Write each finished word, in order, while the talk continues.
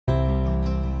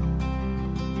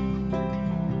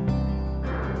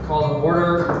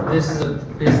Order. This is a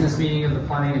business meeting of the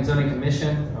Planning and Zoning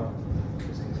Commission.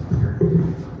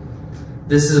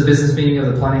 This is a business meeting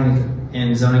of the Planning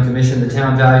and Zoning Commission. The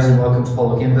town values and welcomes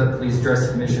public input. Please address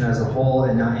the commission as a whole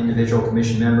and not individual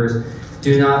commission members.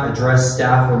 Do not address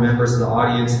staff or members of the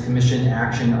audience. Commission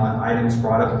action on items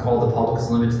brought up and called the public is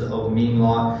limited to the open meeting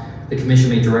law. The commission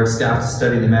may direct staff to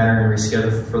study the matter and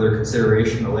reschedule for further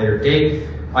consideration at a later date.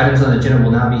 Items on the agenda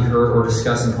will not be heard or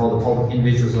discussed and called the public.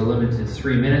 Individuals are limited to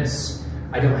 3 minutes.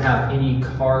 I don't have any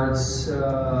cards.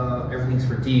 Everything's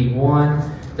for D1.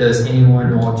 Does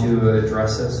anyone want to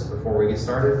address this before we get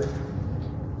started?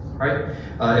 All right.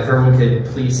 If everyone could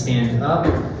please stand up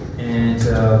and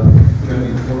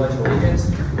we pledge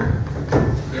allegiance.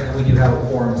 Yeah, we do have a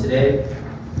quorum today.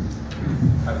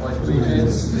 I pledge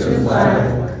allegiance to the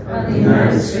flag of the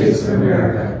United States of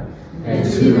America and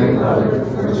to the republic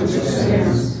for which it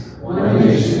stands, one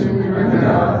nation under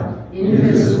God,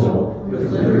 indivisible,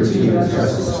 with liberty and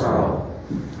justice for all.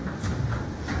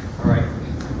 All right.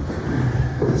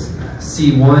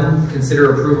 C1,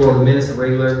 consider approval of the minutes of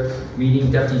regular meeting,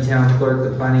 Deputy Town Clerk,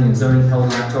 the Planning and Zoning held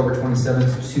on October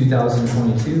 27th,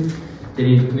 2022. Did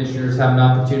any commissioners have an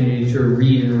opportunity to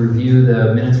read and review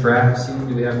the minutes for accuracy?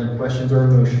 Do we have any questions or a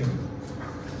motion?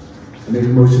 I make a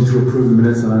motion to approve the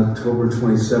minutes on October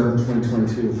 27th,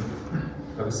 2022.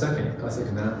 Have a second. I'll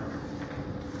second that.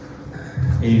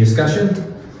 Any discussion?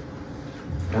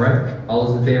 All right. All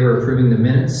those in favor of approving the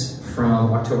minutes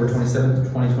from October 27th,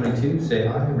 2022, say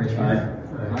aye and raise your hand.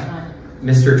 Aye.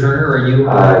 Mr. Turner, are you?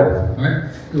 Aye. All right.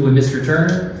 With Mr.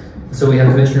 Turner. So we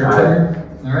have Commissioner Turner.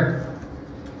 All right.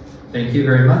 Thank you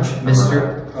very much.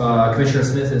 Commissioner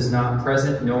Smith is not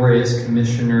present, nor is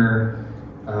Commissioner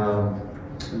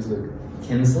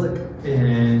Kinslick,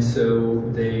 and so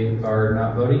they are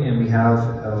not voting, and we have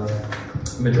a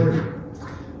majority.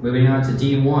 Moving on to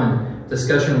D1,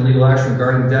 discussion and legal action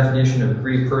regarding the definition of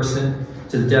aggrieved person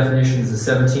to the definitions of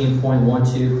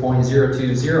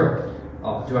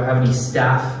 17.12.020. Do I have any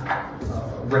staff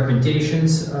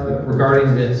recommendations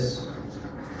regarding this?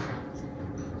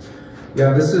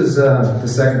 Yeah, this is the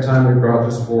second time we brought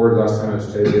this forward. Last time it was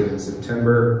stated in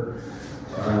September.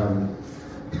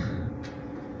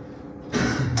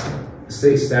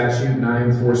 State statute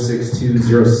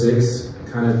 946206,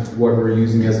 kind of what we're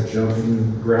using as a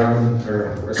jumping ground,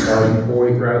 or a starting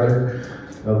point rather,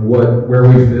 of where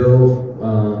we feel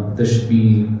this should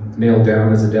be nailed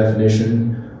down as a definition.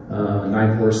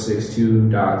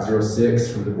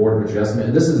 9462.06 from the Board of Adjustment.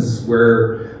 And this is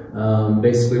where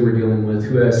basically we're dealing with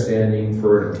who has standing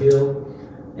for an appeal.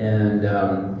 And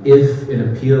if an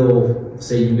appeal,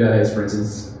 say you guys, for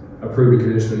instance, approved a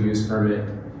conditional use permit,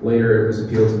 later it was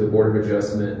appealed to the Board of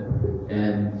Adjustment,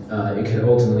 and it can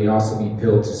ultimately also be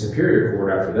appealed to Superior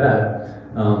Court after that.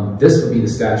 This would be the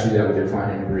statute that would define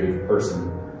an aggrieved person.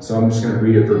 So I'm just going to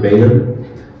read it verbatim.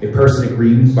 A person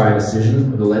aggrieved by a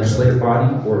decision of the legislative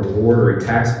body or a board or a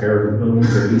taxpayer who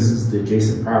owns or leases the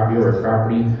adjacent property or a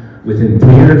property within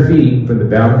 300 feet from the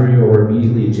boundary or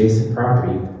immediately adjacent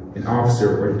property, an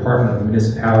officer or department of the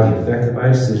municipality affected by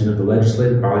a decision of the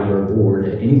legislative body or board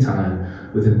at any time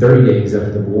within 30 days after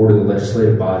the board or the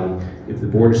legislative body, if the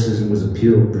board decision was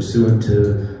appealed pursuant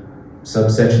to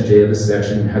subsection J of this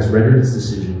section, has rendered its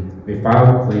decision, may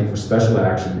file a claim for special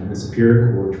action in the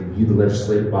Superior Court to review the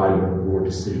legislative body or the board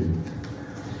decision.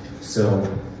 So,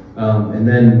 and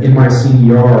then in my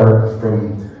CDR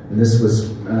and this was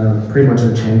pretty much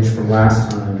a change from last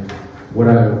time, what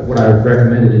I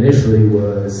recommended initially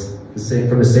was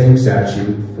from the same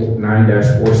statute,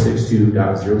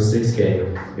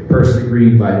 9-462.06K, a person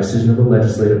aggrieved by a decision of the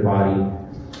legislative body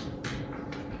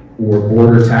or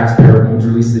board or taxpayer owns or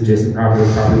leases adjacent property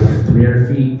or property within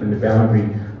 300 feet from the boundary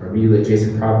or immediately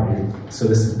adjacent property. So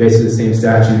this is basically the same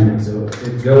statute, and so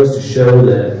it goes to show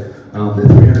that the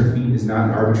 300 feet is not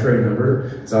an arbitrary number.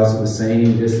 It's also the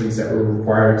same distance that we're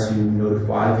required to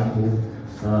notify people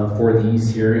for these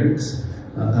hearings.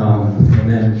 And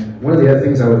then one of the other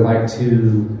things I would like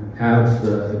to have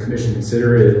the commission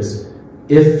consider is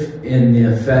if in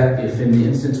the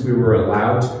instance we were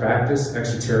allowed to practice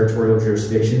extraterritorial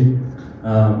jurisdiction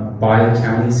by the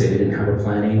county, say they didn't have a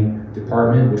planning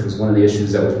department, which was one of the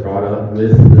issues that was brought up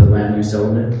with the land use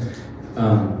element,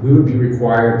 we would be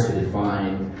required to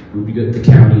define, we would be good at the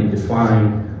county and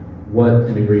define what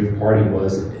an aggrieved party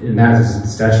was, and that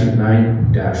is statute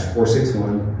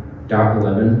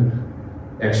 9-461.11,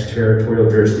 extraterritorial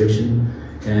jurisdiction,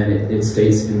 and it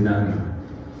states in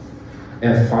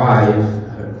F5,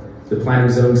 the planning,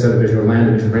 zoning, subdivision, or land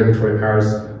division regulatory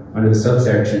powers under the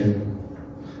subsection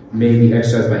may be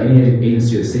exercised by any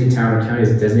agency of the city, town, or county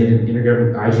as designated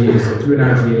intergovernmental IGA. So through an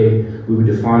IGA, we would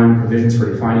define provisions for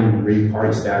defining an aggrieved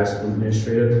party status for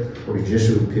administrative or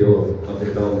judicial appeal of the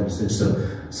development decision.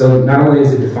 So not only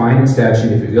is it defined in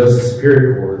statute, if it goes to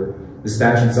Superior Court, the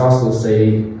statutes also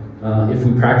say if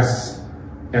we practice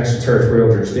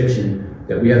extraterritorial jurisdiction,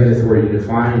 that we have the authority to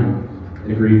define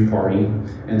an aggrieved party.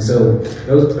 And so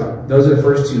those are the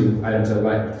first two items I'd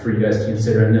like for you guys to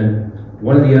consider. And then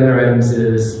one of the other items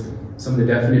is some of the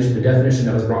definition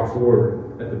that was brought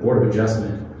forward at the Board of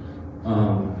Adjustment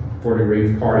for an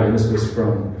aggrieved party. And this was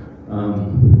from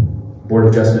Board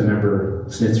of Adjustment member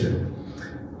Snitzer.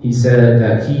 He said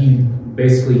that he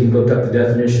looked up the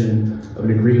definition of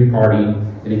an aggrieved party,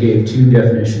 and it gave two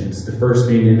definitions. The first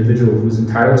being an individual who is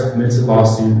entitled to commence a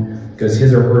lawsuit because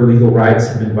his or her legal rights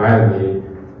have been violated,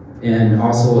 and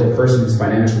also a person whose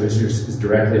financial interest is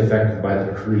directly affected by the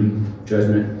decree,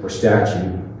 judgment, or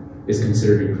statute is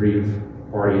considered an aggrieved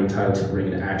party entitled to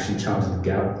bring an action challenging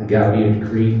the legality of a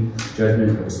decree,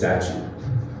 judgment, or a statute.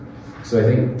 So I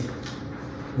think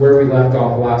where we left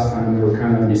off last time, we were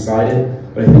kind of undecided.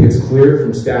 But I think it's clear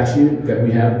from statute that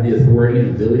we have the authority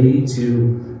and ability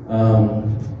to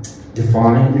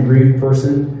define an aggrieved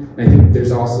person. And I think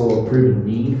there's also a proven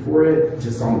need for it,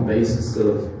 just on the basis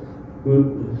of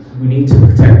we need to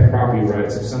protect property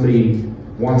rights. If somebody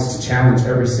wants to challenge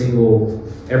every single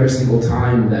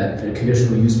time that a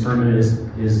conditional use permit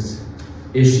is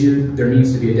issued, there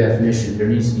needs to be a definition. There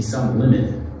needs to be some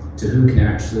limit to who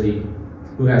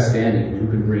has standing and who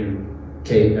can bring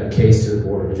a case to the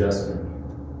Board of Adjustment.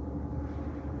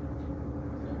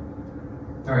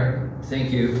 All right,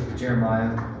 thank you,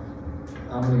 Jeremiah.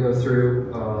 I'm going to go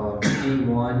through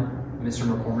P1. Mr.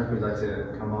 McCormick would like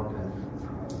to come up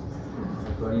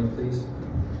and podium, please.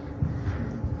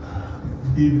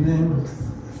 Evening.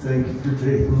 Thank you for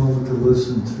taking a moment to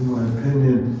listen to my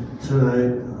opinion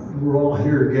tonight. We're all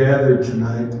here gathered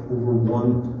tonight over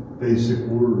one basic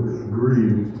word,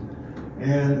 aggrieved.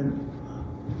 And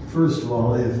first of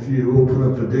all, if you open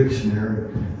up a dictionary,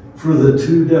 for the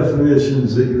two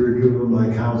definitions that you were given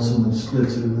by Councilman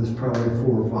Snitzer, there's probably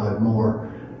 4 or 5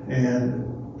 more. And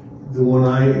the one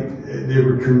they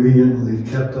were conveniently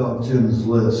kept off Jim's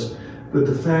list. But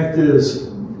the fact is,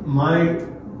 my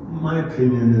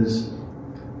opinion is,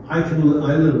 I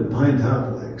live at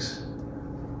Pinetop-Lakeside.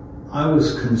 I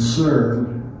was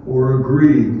concerned or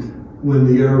aggrieved when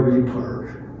the RV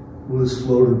park was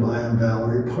floated by on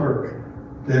Valerie Park,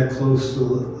 that close to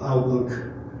the Outlook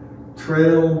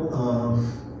Trail.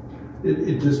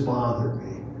 It just bothered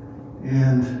me.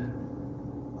 And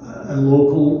a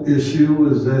local issue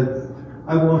is that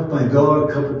I walk my dog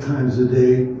a couple times a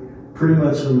day, pretty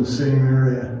much in the same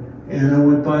area. And I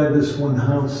went by this one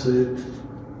house that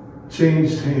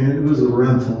changed hands. It was a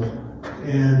rental.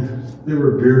 And there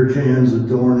were beer cans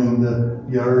adorning the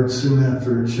yard soon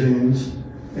after it changed.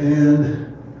 And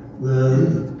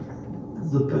the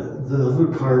other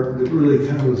part that really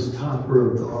kind of was the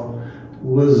topper of it all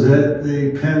was that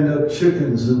they penned up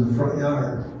chickens in the front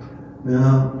yard.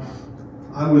 Now,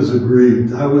 I was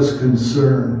aggrieved. I was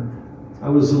concerned. I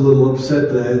was a little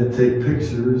upset that I had to take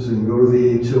pictures and go to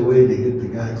the HOA to get the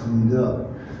guy cleaned up.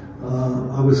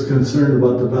 I was concerned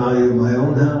about the value of my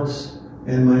own house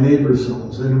and my neighbor's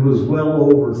homes, and it was well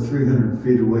over 300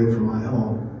 feet away from my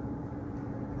home.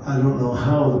 I don't know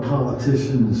how the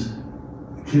politicians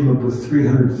came up with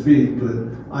 300 feet,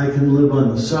 but I can live on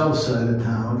the south side of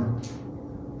town,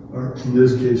 or in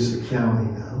this case the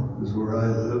county now is where I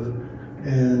live,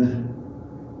 and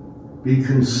be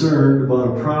concerned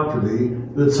about a property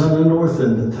that's on the north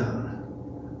end of town.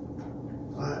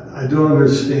 I don't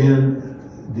understand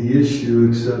the issue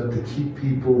except to keep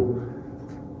people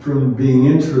from being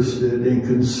interested and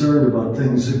concerned about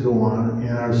things that go on in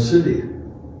our city.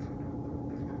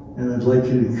 And I'd like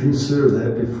you to consider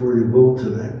that before you vote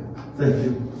tonight. Thank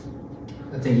you.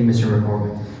 Thank you, Mr.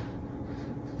 McCormick.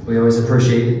 We always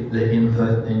appreciate the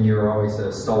input, and you're always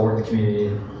a stalwart in the community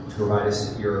to provide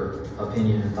us your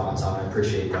opinion and thoughts on it. I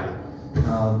appreciate that.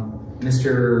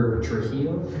 Mr.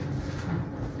 Trujillo?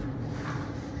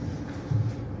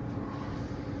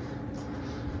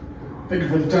 Thank you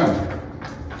for the time.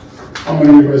 I'm a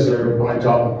new resident of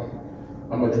Pinetop.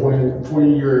 I'm a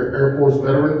 20-year Air Force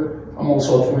veteran. I'm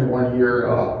also a 21-year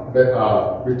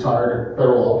retired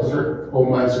federal officer,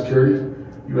 Homeland Security,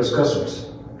 U.S. Customs.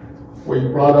 What you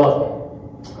brought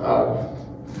up,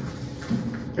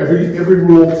 every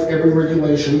rule, every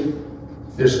regulation,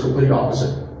 there's a complete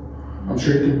opposite. I'm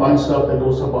sure you can find stuff that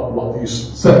goes about what you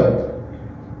said.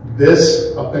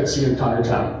 This affects the entire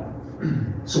town.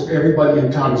 So everybody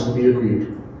in town is going to be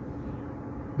aggrieved.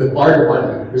 The fire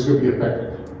department is going to be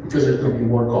affected. because there's going to be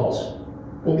more calls.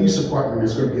 Police department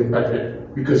is going to be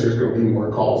affected because there's going to be more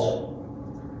calls.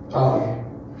 I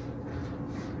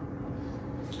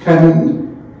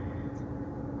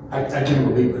can't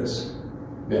believe this.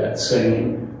 That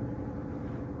saying,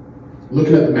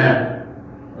 looking at the map,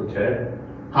 okay,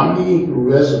 how many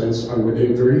residents are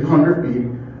within 300 feet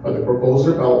of the proposed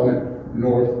development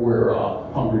north where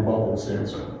Hungry Buffalo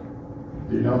stands? Do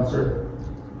you know, sir?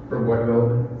 From what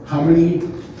development? How many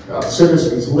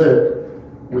citizens live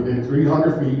within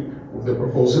 300 feet of the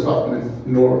proposed development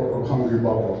north of Hungry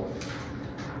Buffalo?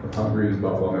 Hungry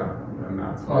Buffalo, no, I'm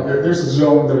not. There's a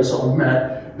zone that is on the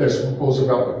map that's proposed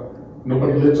development.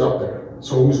 Nobody lives up there,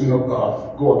 so who's going to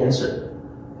go against it?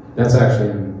 That's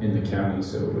actually in the county,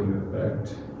 so it wouldn't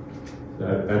affect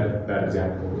that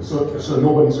example. So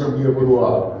nobody's going to be able to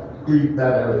grieve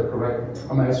that area, correct?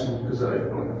 I'm asking because I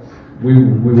don't know. We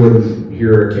wouldn't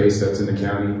hear a case that's in the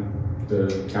county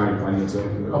planning and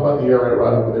zoning. How about the area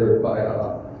right over there by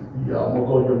the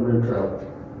Mongolia Rim Trail?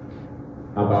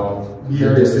 About the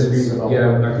area distance? being developed?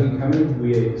 Yeah, I think how many?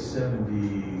 We ate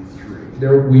 73.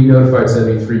 We notified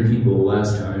 73 people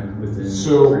last time within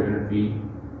 300 feet.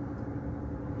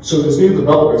 So this new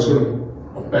development is going to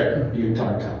affect the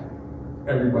entire town.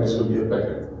 Everybody's going to be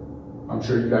affected. I'm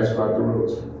sure you guys drive the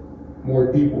roads.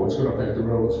 More people, it's going to affect the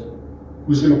roads.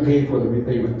 Who's going to pay for the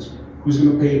repayments? Who's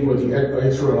going to pay for the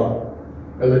extra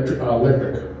electric,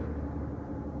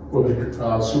 for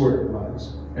the sewer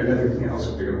lines, and everything else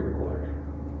that they're going to require?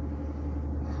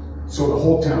 So the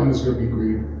whole town is going to be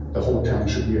grieved. The whole town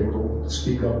should be able to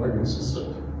speak up against this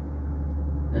stuff.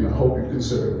 And I hope you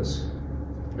consider this,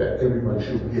 that everybody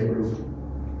should be able to,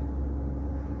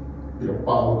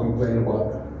 file a complaint about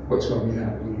what's going to be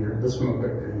happening here. That's going to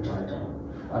affect the entire town.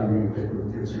 I don't mean to take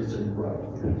with you, so you brought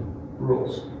up the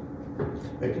rules.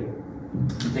 Thank you.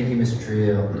 Thank you, Mr.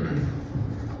 Trio.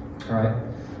 All right.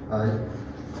 I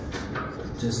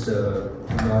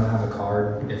don't have a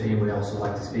card. If anybody else would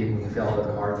like to speak, we can fill out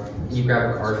the card. Can you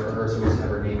grab a card for her so we just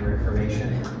have her name and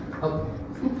information? Oh,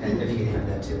 and if you can hand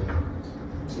that to me.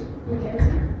 Okay.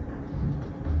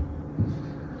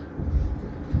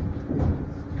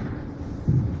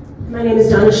 My name is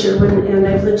Donna Sherwin, and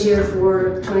I've lived here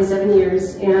for 27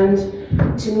 years. And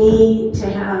to me, to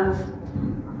have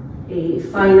a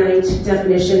finite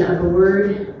definition of a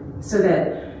word so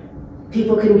that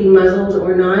people can be muzzled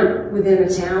or not within a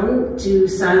town to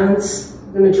silence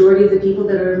the majority of the people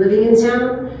that are living in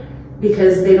town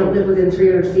because they don't live within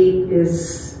 300 feet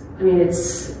is, to me,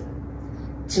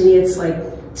 it's like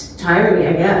tyranny,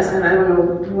 I guess. I don't know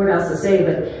what else to say,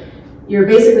 but you're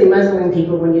basically muzzling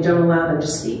people when you don't allow them to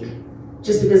speak.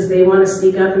 Just because they want to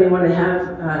speak up and they want to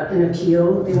have an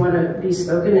appeal, they want to be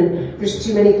spoken, and there's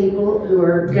too many people who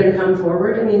are going to come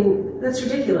forward. I mean, that's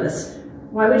ridiculous.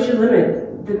 Why would you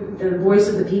limit the voice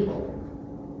of the people?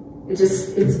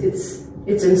 It's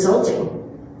insulting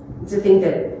to think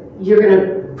that you're going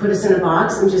to put us in a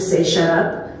box and just say shut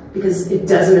up because it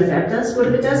doesn't affect us. What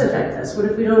if it does affect us? What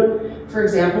if we don't, for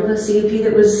example, the CUP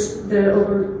that was the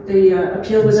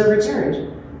appeal was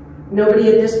overturned? Nobody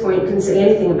at this point can say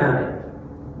anything about it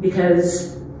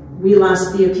because we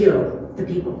lost the appeal, the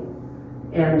people.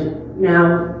 And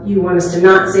now you want us to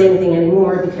not say anything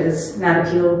anymore because that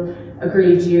appeal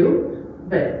aggrieved you.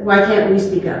 But why can't we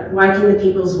speak up? Why can the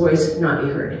people's voice not be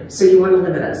heard? So you want to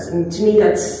limit us. And to me,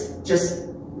 that's just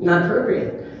not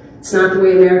appropriate. It's not the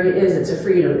way America is. It's a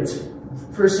freedom. It's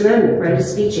First Amendment, right of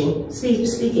speaking,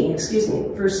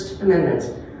 First Amendment.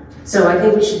 So I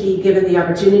think we should be given the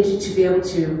opportunity to be able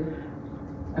to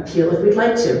appeal if we'd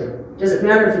like to. Doesn't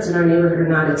matter if it's in our neighborhood or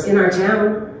not. It's in our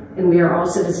town, and we are all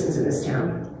citizens in this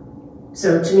town.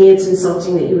 So to me, it's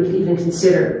insulting that you would even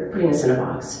consider putting us in a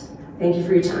box. Thank you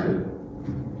for your time.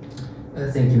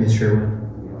 Thank you, Ms. Sherwin.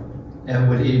 And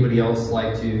would anybody else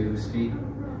like to speak?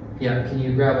 Yeah, can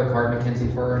you grab a card, Mackenzie,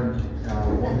 for her? And,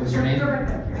 what was your name?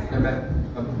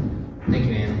 Thank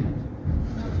you, Annie.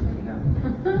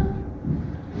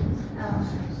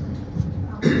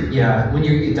 Yeah, when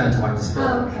you get done talking, just fill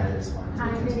out the card. It's fine. Hi,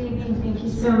 good evening. Thank you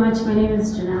so much. My name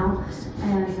is Janelle,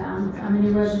 and I'm a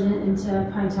new resident into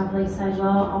Pinetop-Lakeside.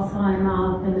 Also, I'm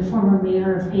the former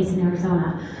mayor of Payson,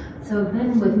 Arizona. So I've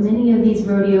been with many of these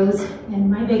rodeos, and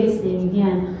my biggest thing,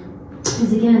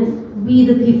 is we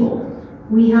the people.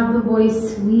 We have the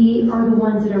voice. We are the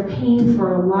ones that are paying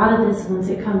for a lot of this once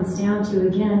it comes down to,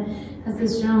 again, as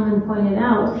this gentleman pointed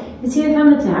out, is here come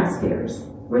the taxpayers.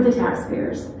 We're the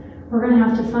taxpayers. We're going to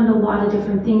have to fund a lot of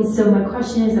different things. So my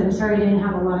question is, I'm sorry I didn't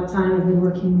have a lot of time. I've been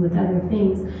working with other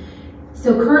things.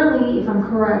 So currently, if I'm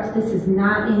correct, this is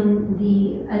not in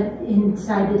the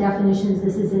inside the definitions.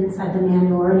 This is inside the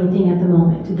manual or anything at the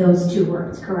moment. Those two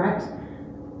words, correct?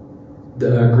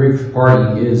 The aggrieved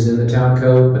party is in the town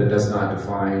code, but it does not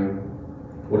define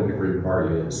what an aggrieved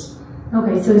party is.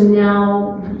 Okay, so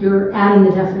now you're adding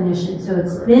the definition, so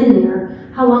it's been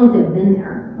there. How long has it been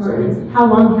there? Or how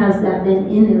long has that been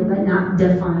in there but not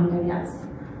defined, I guess?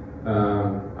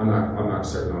 I'm not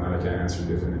certain on that. I can't answer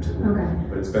definitively. Okay.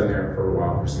 But it's been there for a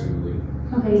while, presumably.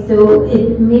 Okay, so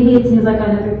maybe it seems like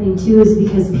another thing too is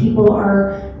because people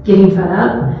are getting fed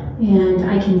up, and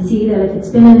I can see that if it's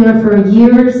been in there for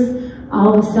years,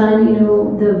 all of a sudden, you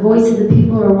know, the voice of the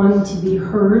people are wanting to be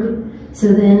heard.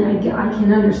 So then I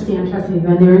can understand, trust me, I've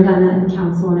been there and done that in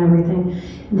council and everything,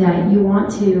 that you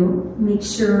want to make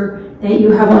sure that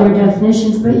you have all your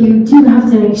definitions, but you do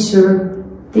have to make sure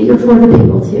that you're for the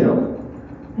people too.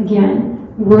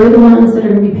 Again, we're the ones that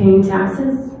are going to be paying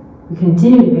taxes. We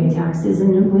continue to pay taxes,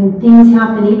 and when things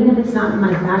happen, even if it's not in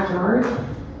my backyard,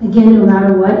 again, no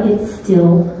matter what, it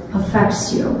still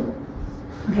affects you.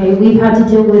 Okay, we've had to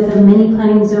deal with many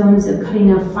planning zones of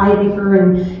cutting up 5 acre,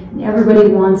 and everybody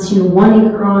wants, you know, 1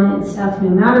 acre on it and stuff. No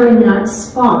matter in that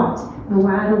spot, no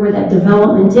matter where that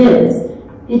development is,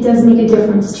 it does make a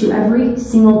difference to every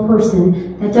single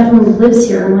person that definitely lives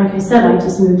here. And like I said, I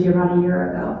just moved here about a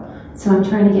year ago, so I'm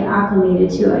trying to get acclimated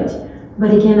to it.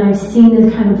 But again, I've seen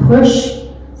the kind of push.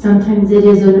 Sometimes it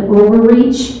is an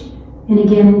overreach, and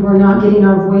again, we're not getting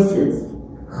our voices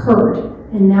heard.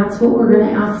 And that's what we're going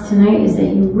to ask tonight, is that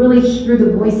you really hear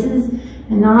the voices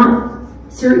and not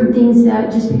certain things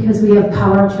that just because we have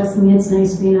power, trust me, it's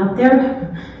nice being up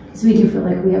there, because we do feel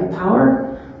like we have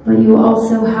power, but you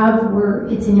also have where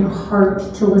it's in your heart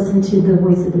to listen to the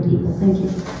voice of the people. Thank you.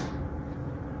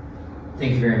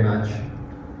 Thank you very much.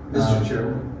 Mr.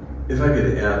 Chairman, if I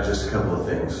could add just a couple of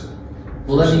things.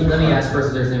 Well, let me ask first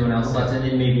if there's anyone else left, and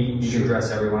then maybe you can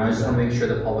address everyone. I just want to make sure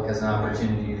the public has an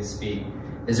opportunity to speak.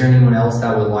 Is there anyone else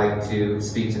that would like to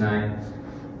speak tonight?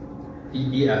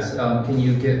 Yes. Can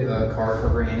you get a card for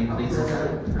Brandy, please?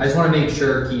 I just want to make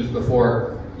sure, Keith,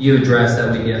 before you address,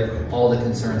 that we get all the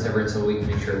concerns ever, so we can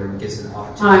make sure everyone gets an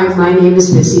opportunity. Hi, my name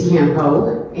is Missy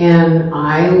Campo, and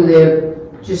I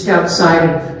live just outside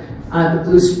of the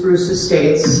Blue Spruce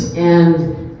Estates,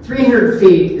 and 300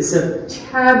 feet is a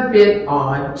tad bit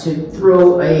odd to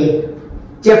throw a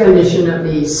definition of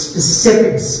a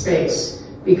specific space,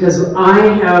 because I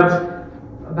have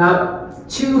about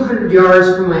 200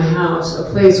 yards from my house a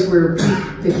place where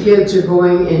the kids are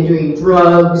going and doing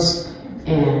drugs,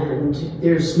 and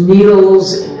there's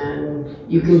needles, and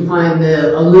you can find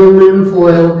the aluminum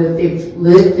foil that they've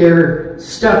lit their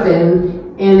stuff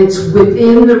in, and it's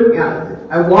within the,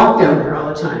 I walk down there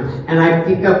all the time, and I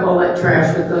pick up all that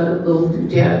trash with a little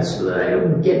doodad so that I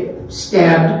don't get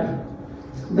stabbed.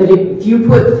 But if you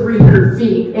put 300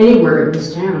 feet anywhere in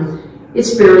this town,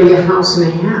 it's barely a house and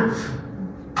a half.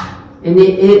 And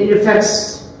it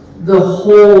affects the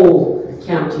whole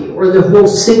county or the whole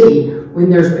city when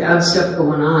there's bad stuff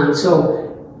going on.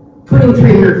 So putting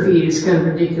 300 feet is kind of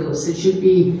ridiculous. It should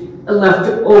be left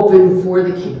open for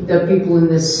the people in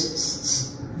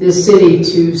this city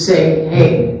to say,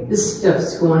 hey, this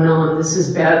stuff's going on, this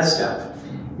is bad stuff.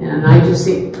 And I just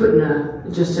think putting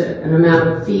an amount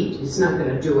of feet is not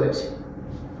going to do it.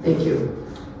 Thank you.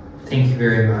 Thank you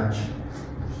very much.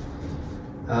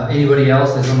 Anybody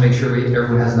else? I just want to make sure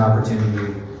everyone has an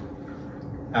opportunity.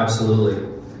 Absolutely.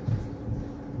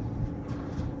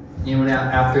 Anyone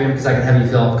after him? Because I can have you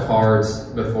fill out cards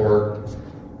before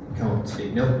you come up to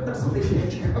speak. Nope.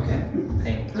 Okay.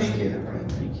 Thank you.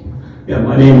 Yeah,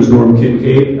 my name is Norm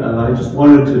Kincaid. I just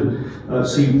wanted to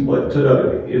see what,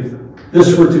 if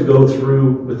this were to go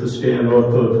through with the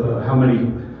standoff of how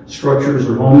many structures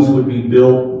or homes would be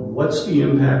built, what's the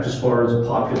impact as far as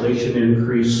population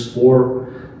increase for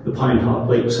the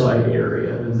Pinetop-Lakeside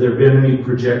area? Have there been any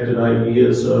projected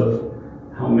ideas of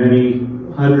how many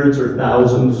hundreds or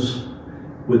thousands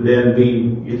would then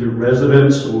be either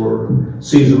residents or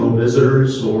seasonal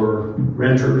visitors or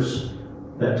renters,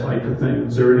 that type of thing?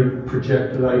 Is there any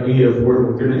projected idea of where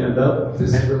we're going to end up?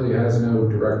 This really has no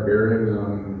direct bearing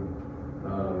on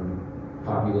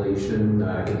population.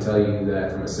 I can tell you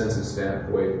that from a census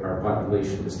standpoint, our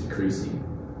population is decreasing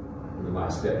in the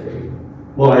last decade.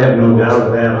 Well, I have no doubt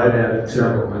of that. I've added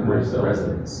several hundred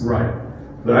residents. Right.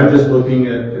 But I'm just looking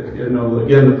at, you know,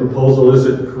 again, the proposal, is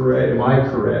it correct, am I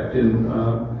correct in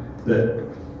that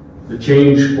the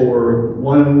change for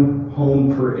 1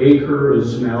 home per acre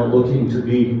is now looking to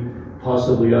be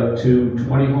possibly up to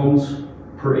 20 homes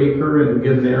per acre in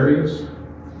given areas?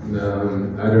 I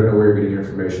don't know where you're getting your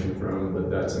information from, but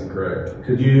that's incorrect.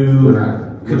 Could you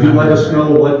let us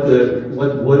know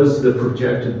what is the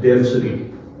projected density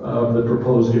of the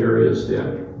proposed areas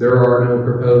then? There are no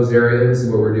proposed areas.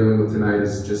 What we're dealing with tonight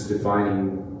is just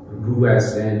defining who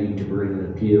has standing to bring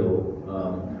an appeal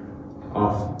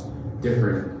off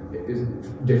different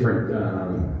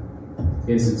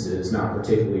instances, not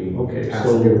particularly has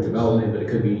to do with development, but it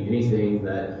could be anything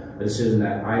that a decision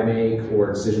that I make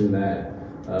or a decision that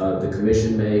the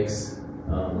commission makes.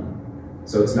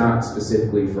 So it's not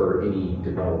specifically for any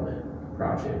development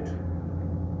project.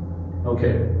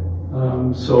 Okay.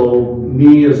 So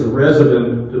me as a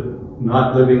resident,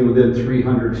 not living within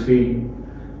 300 feet,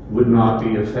 would not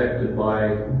be affected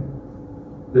by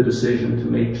the decision to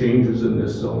make changes in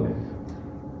this zoning.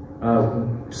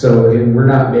 So again, we're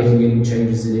not making any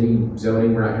changes in any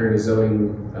zoning. We're not hearing a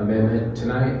zoning amendment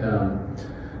tonight.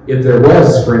 If there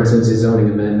was, for instance, a zoning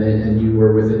amendment and you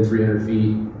were within 300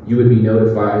 feet, you would be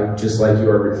notified just like you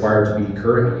are required to be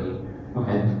currently.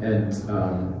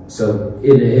 So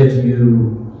if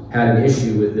you had an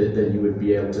issue with it, then you would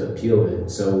be able to appeal it.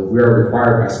 So we are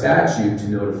required by statute to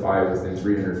notify within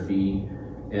 300 feet.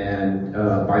 And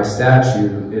by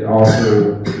statute, it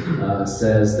also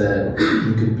says that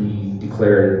you could be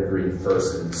declared an aggrieved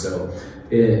person. So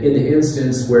in the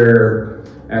instance where,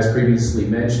 as previously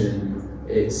mentioned,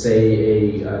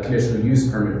 say a conditional use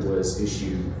permit was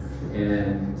issued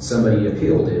and somebody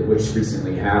appealed it, which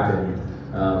recently happened,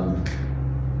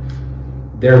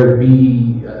 there would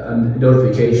be a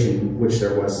notification, which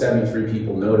there was 73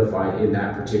 people notified in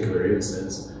that particular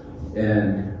instance.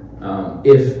 And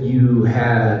if you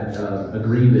had a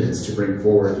grievance to bring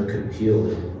forward, you could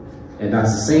appeal it. And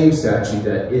that's the same statute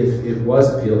that if it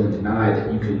was appealed and denied,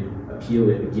 that you could appeal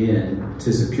it again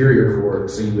to Superior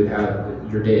Court, so you would have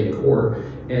your day in court.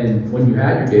 And when you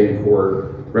had your day in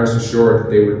court, rest assured that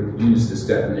they would use this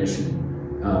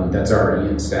definition that's already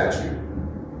in statute.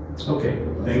 Okay,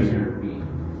 thank you.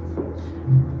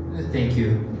 Thank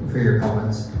you for your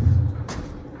comments.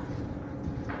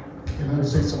 Can I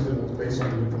say something that's based on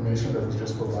the information that was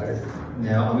just provided?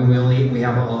 No, I mean, we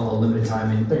have a limited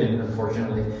time,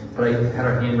 unfortunately. But I had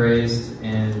our hand raised,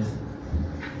 and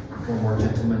one more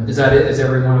gentleman. Is that it? Is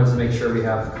everyone wants to make sure we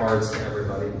have cards to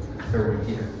everybody? Everyone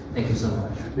here. Thank you so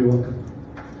much. You're welcome.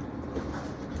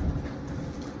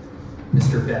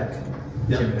 Mr. Beck.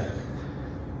 Jim Beck.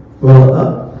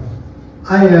 Well,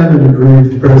 I am an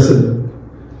aggrieved person.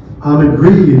 I'm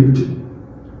aggrieved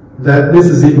that this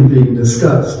is even being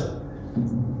discussed.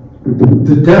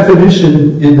 The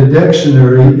definition in the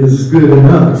dictionary is good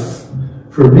enough.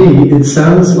 For me, it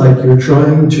sounds like you're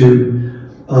trying to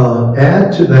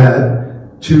add to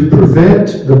that to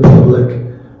prevent the public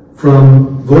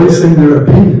from voicing their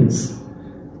opinions.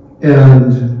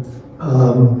 And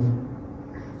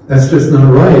that's just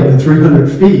not right. The 300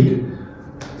 feet,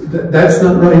 that's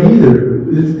not right either.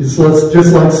 It's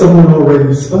just like someone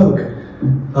already spoke.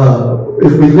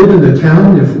 If we live in the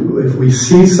town, if we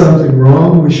see something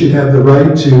wrong, we should have the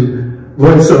right to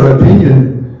voice our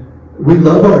opinion. We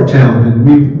love our town, and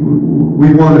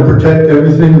we want to protect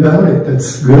everything about it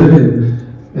that's good,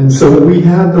 and so we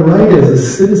have the right as a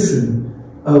citizen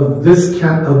of this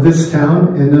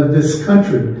town and of this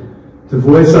country to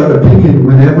voice our opinion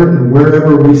whenever and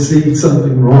wherever we see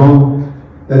something wrong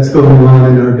that's going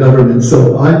on in our government.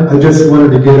 So I just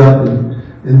wanted to get up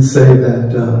and say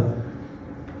that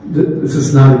this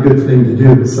is not a good thing to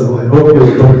do, so I hope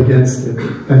you'll vote against it.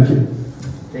 Thank you.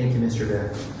 Thank you, Mr.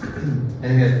 Beck. I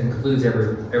think that includes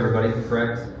everybody,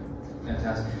 correct?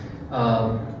 Fantastic.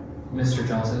 Mr.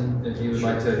 Johnson, if you would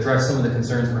like to address some of the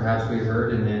concerns perhaps we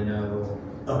heard, and then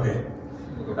okay.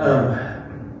 We'll go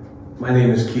my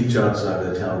name is Keith Johnson.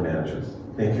 I'm the town manager.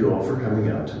 Thank you all for coming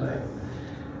out tonight.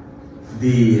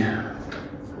 The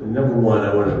number one,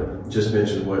 I want to just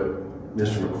mention what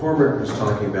Mr. McCormick was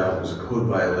talking about was a code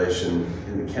violation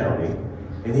in the county,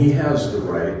 and he has the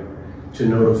right to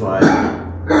notify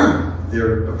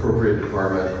their appropriate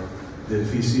department that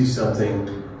if he sees something,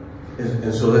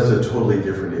 and so that's a totally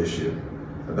different issue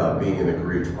about being an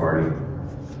aggrieved party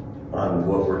on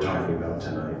what we're talking about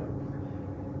tonight.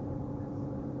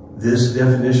 This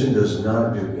definition does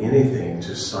not do anything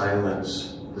to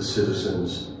silence the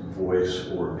citizens' voice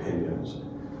or opinions.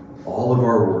 All of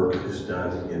our work is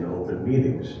done in open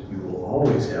meetings. You will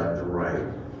always have the right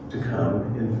to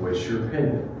come and voice your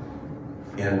opinion.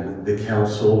 And the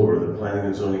council or the Planning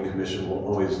and Zoning Commission will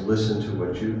always listen to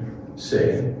what you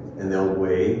say, and they'll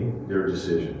weigh their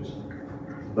decisions.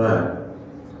 But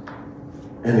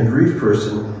an aggrieved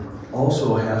person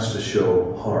also has to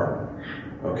show harm,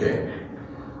 okay?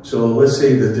 So let's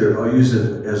say that I'll use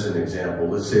it as an example.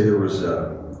 Let's say there was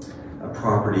a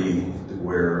property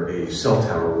where a cell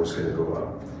tower was going to go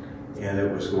up, and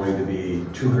it was going to be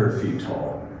 200 feet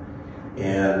tall.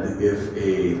 And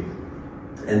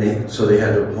so they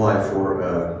had to apply for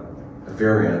a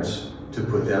variance to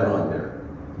put that on there.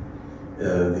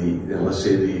 and let's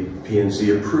say the P&Z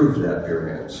approved that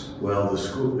variance. Well,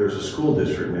 there's a school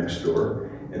district next door,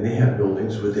 and they have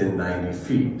buildings within 90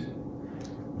 feet.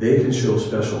 They can show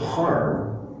special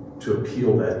harm to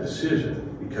appeal that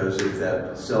decision, because if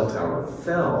that cell tower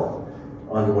fell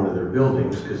onto one of their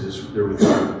buildings, because they're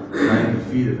within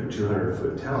 90 feet of a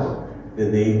 200-foot tower,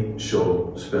 then they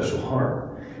show special harm.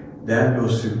 That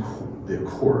goes through the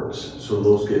courts. So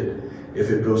those if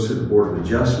it goes to the Board of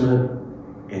Adjustment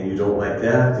and you don't like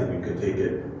that, then you can take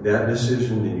that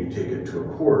decision, then you take it to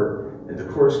a court, and the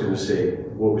court's going to say,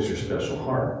 what was your special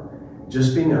harm?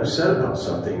 Just being upset about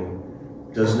something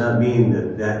does not mean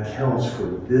that that counts for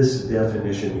this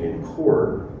definition in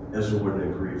court as what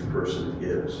an aggrieved person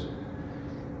is.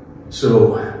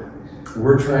 So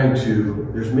we're trying to,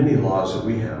 there's many laws that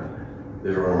we have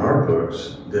that are on our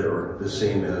books that are the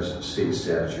same as state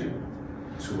statute.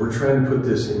 So we're trying to put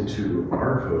this into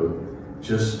our code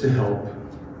just to help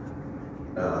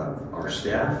our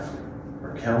staff,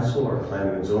 our council, our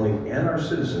planning and zoning, and our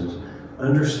citizens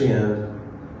understand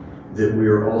that we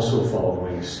are also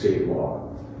following state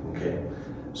law, okay?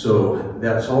 So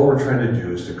that's all we're trying to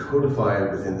do, is to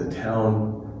codify within the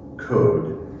town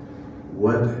code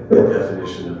what the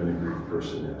definition of an aggrieved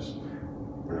person is.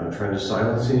 We're not trying to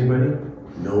silence anybody.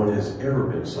 No one has ever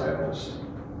been silenced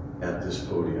at this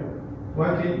podium.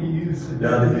 Why can't you use the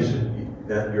Now definition?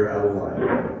 that you're out of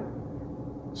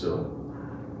line. So,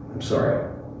 I'm sorry.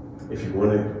 If you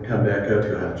want to come back up,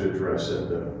 you'll have to address at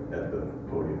the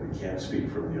podium. You can't speak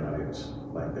from the audience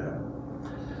like that.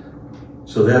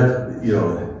 So that, you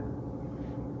know,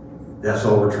 that's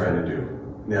all we're trying to do.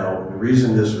 Now, the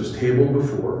reason this was tabled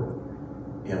before,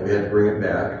 and we had to bring it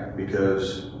back,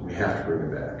 because we have to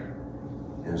bring it back.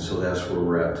 And so that's where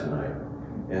we're at tonight.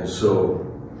 And so,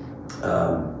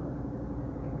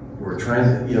 we're trying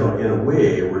to, you know, in a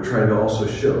way, we're trying to also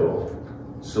show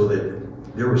so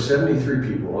that there were 73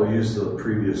 people, I'll use the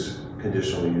previous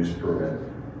conditional use permit,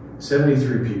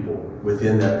 73 people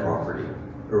within that property,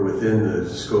 or within the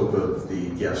scope of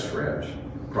the guest ranch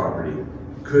property,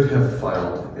 could have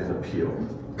filed an appeal.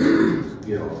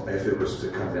 You know, if it was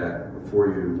to come back before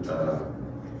you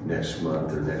next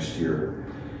month or next year.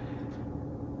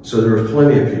 So there was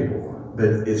plenty of people,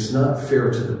 but it's not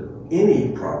fair to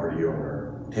any property owner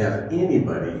to have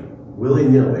anybody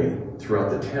willy-nilly throughout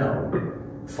the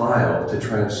town file to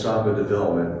try and stop a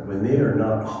development when they are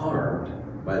not harmed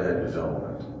by that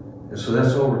development. And so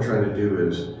that's all we're trying to do,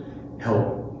 is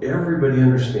help everybody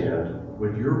understand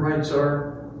what your rights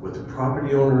are, what the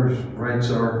property owner's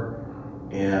rights are,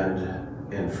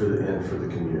 and for the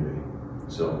community.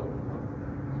 So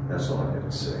that's all I've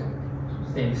got to say.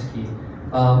 Thanks, Keith.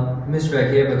 Mr.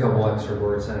 Beck, you have a couple extra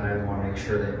words, and I want to make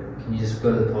sure that, can you just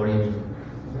go to the podium?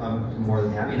 I'm more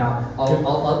than happy. Now,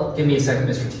 I'll give me a second,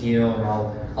 Mr. Teo, and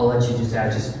I'll let you just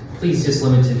add. Please just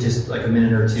limit to just like a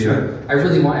minute or two. Sure. I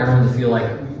really want everyone to feel like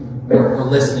we're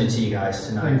listening to you guys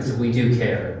tonight, because we do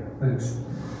care. Thanks.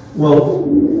 Well,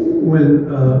 when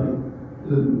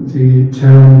the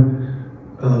town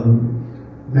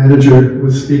manager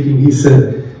was speaking, he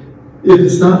said, if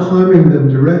it's not harming them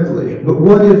directly, but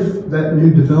what if that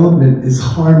new development is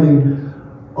harming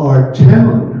our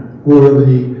town, or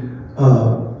the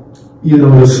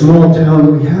the small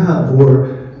town we have,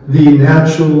 or the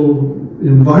natural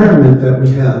environment that we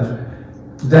have?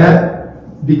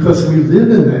 That, because we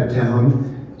live in that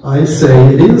town, I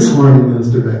say it is harming us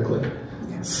directly.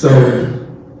 So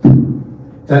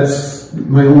that's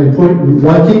my only point.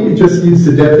 Why can't you just use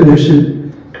the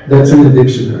definition that's in the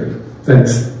dictionary?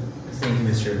 Thanks. Thank you,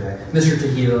 Mr. Beck. Mr.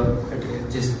 Tequila,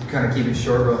 just kind of keep it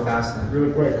short real fast.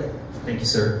 Really quick. Thank you,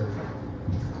 sir.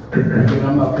 And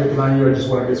I'm not picking on you, I just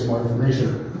want to get some more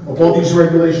information. Of all these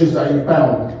regulations that you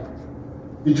found,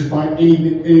 did you find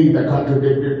any that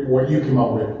contradicted what you came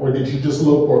up with? Or did you just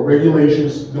look for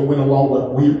regulations that went along with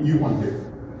what you wanted?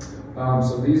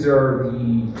 So these are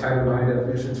the Title IX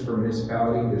definitions for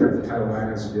municipality. The Title IX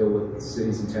has to deal with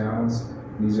cities and towns.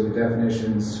 And these are the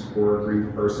definitions for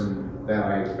aggrieved person that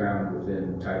I found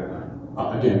within Title IX.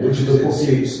 Again, Which is in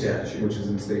state statute. Which is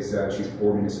in state statute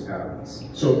for municipalities.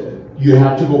 So you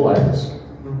have to go by this.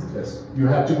 Yes. You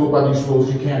have to go by these rules.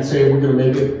 You can't say we're going to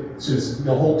make it, since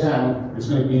the whole town is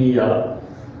going to be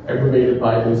aggravated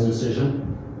by this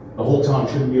decision. The whole town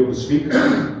shouldn't be able to speak.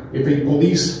 If a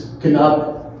police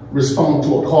cannot respond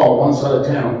to a call one side of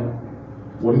town,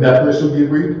 wouldn't that person be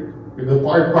aggrieved? If the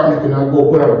fire department cannot go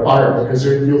put out a fire because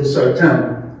they're in the other side of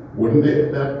town, wouldn't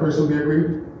that person be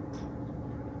aggrieved?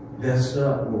 That's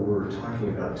not what we're talking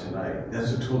about tonight.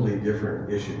 That's a totally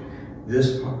different issue.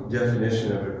 This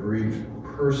definition of aggrieved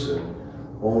person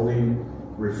only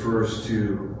refers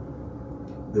to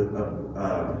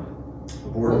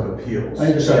Board of Appeals. I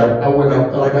understand. I went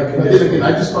up, Like a but condition. then again,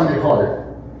 I just find it hard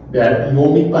that you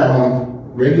only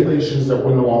found regulations that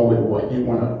went along with what you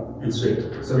want to instate.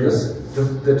 So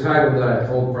the title that I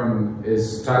pulled from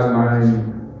is Title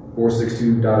 9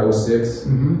 462.06,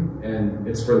 and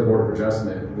it's for the Board of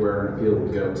Adjustment where an appeal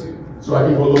would go to. So I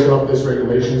can go look up this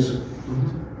regulations.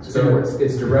 So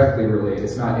it's directly related.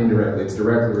 It's not indirectly. It's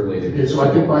directly related. Okay, so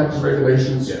I can find these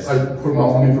regulations. Yes. For my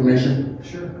own information.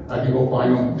 Sure. I can go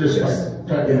find them just Yes.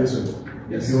 by typing this in.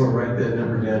 If you want to write that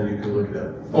number down, you can look it up.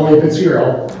 Oh, if it's here,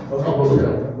 I'll go look it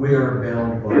up. We are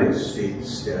bound by state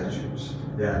statutes.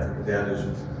 That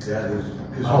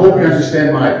is. I hope you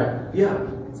understand my Yeah.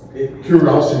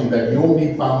 curiosity that you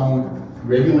only found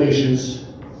regulations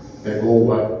that go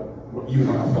what you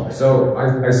want to apply. So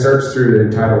I searched through the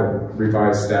entitled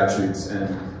revised statutes and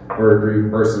or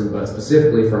aggrieved person, but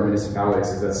specifically for municipalities,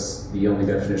 because that's the only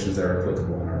definitions that are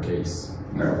applicable in our case.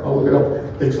 I'll look it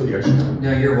up. Thanks for the extra time.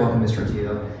 No, you're welcome, Mr.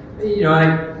 Tito. You know,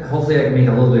 hopefully I can make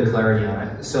a little bit of clarity on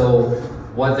it. So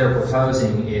what they're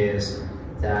proposing is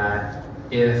that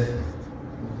if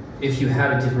you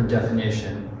had a different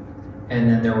definition and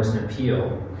then there was an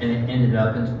appeal and it ended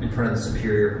up in front of the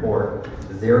Superior Court,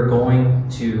 they're going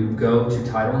to go to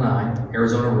Title 9,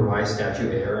 Arizona Revised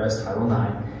Statute, ARS Title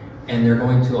 9, and they're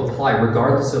going to apply,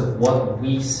 regardless of what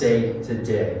we say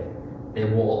today, they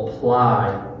will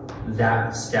apply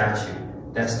that statute.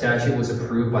 That statute was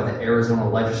approved by the Arizona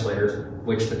legislators,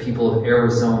 which the people of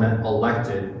Arizona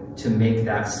elected to make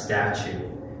that statute.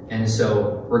 And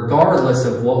so, regardless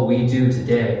of what we do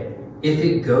today, if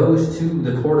it goes to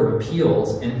the Court of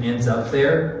Appeals and ends up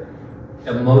there,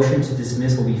 a motion to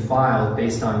dismiss will be filed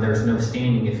based on there's no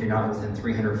standing if you're not within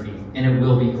 300 feet, and it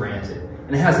will be granted.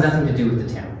 And it has nothing to do with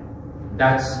the town.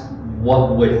 That's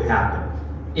what would happen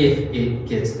if it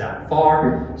gets that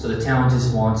far. So the town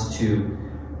just wants to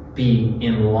be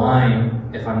in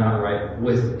line, if I'm not right,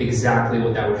 with exactly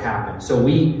what that would happen. So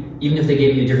even if they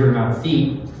gave you a different amount of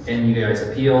feet and you guys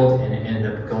appealed and it ended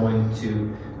up going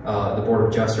to the Board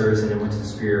of Adjusters and it went to the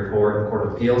Superior Court and the Court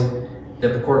of Appeals,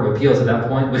 the Court of Appeals at that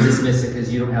point would dismiss it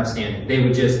because you don't have standing. They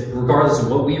would just, regardless of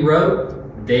what we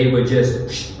wrote, they would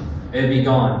just, it'd be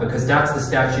gone, because that's the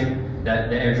statute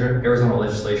that the Arizona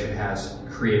legislation has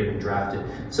created and drafted.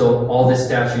 So all this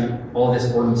statute, all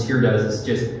this ordinance here does is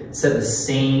just set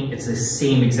it's the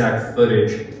same exact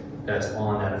footage that's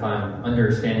on that, if I'm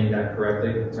understanding that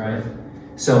correctly, right?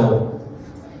 So,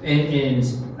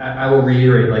 and I will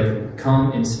reiterate, like,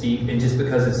 come and speak, and just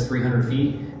because it's 300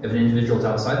 feet, if an individual is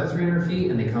outside the 300 feet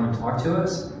and they come and talk to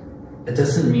us, it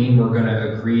doesn't mean we're going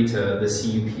to agree to the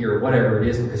CUP or whatever it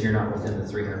is because you're not within the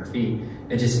 300 feet.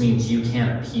 It just means you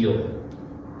can't appeal it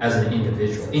as an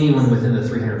individual. Anyone within the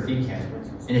 300 feet can.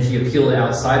 And if you appeal it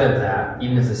outside of that,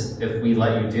 even if we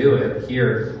let you do it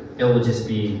here, it will just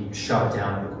be shot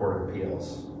down in the Court of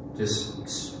Appeals.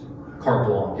 Just carte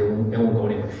blanche. It won't go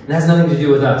anywhere. And it has nothing to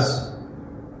do with us.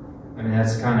 I mean,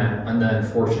 that's kind of the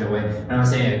unfortunate way. And I'm not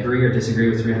saying I agree or disagree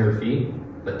with 300 feet,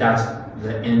 but that's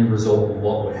the end result of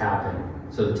what would happen.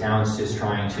 So the town's just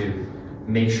trying to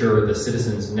make sure the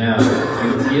citizens know if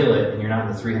you appeal it and you're not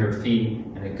in the 300 feet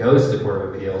and it goes to the Court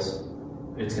of Appeals,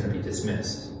 it's going to be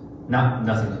dismissed.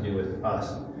 Nothing to do with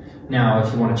us. Now,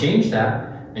 if you want to change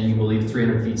that and you believe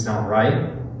 300 feet's not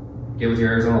right, get with your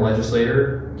Arizona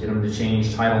legislator, get them to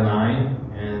change Title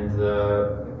 9 and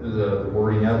the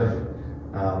wording of it.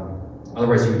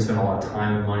 Otherwise, you would spend a lot of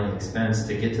time and money and expense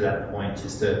to get to that point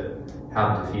just to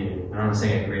have it defeated. And I'm not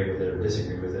saying I agree with it or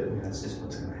disagree with it. I mean, that's just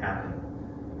what's going to happen,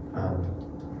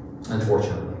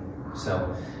 unfortunately.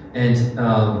 So, and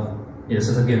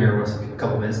since I'm giving everyone a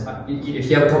couple minutes, if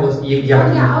you have a couple, you got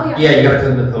to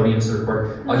come to the podium to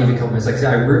record. I'll give you a couple minutes. Like I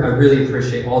said, I really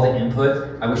appreciate all the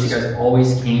input. I wish you guys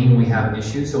always came when we have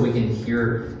issues so we can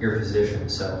hear your position.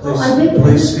 So,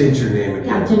 please state your name again.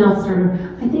 Yeah, Janelle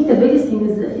Sterner. I think the biggest thing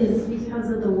is because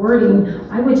of the wording.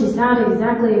 I would just add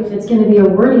exactly if it's going to be a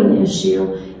wording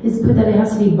issue, is put that it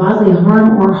has to be bodily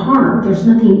harm or harm. There's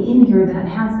nothing in here that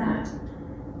has that.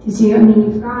 You see, I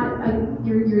mean, you've got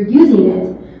you're using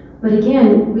it. But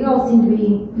again, we all seem to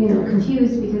be,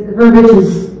 confused because the verbiage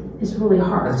is really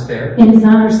hard. That's fair. And it's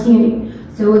not understanding.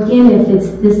 So again, if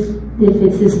it's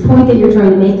this point that you're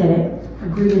trying to make that a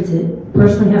grievance it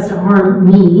personally has to harm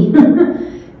me,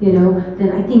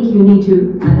 then I think you need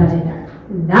to add that in there.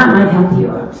 That might help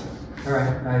you out. All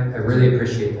right, I really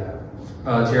appreciate that.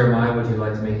 Jeremiah, would you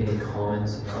like to make any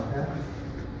comments about that?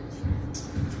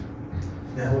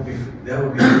 That would be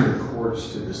for the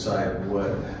courts to decide what.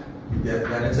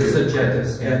 Yeah, it's a subjective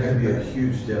standard. That could be a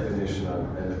huge definition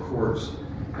and the courts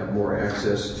have more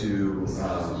access to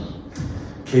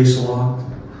case law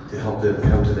to help them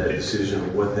come to that decision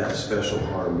of what that special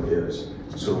harm is.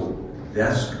 So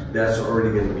that's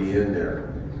already going to be in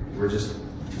there. We're just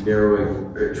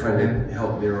narrowing, trying to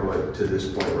help narrow it to this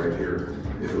point right here.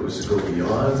 If it was to go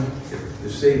beyond,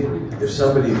 if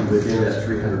somebody within that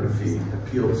 300 feet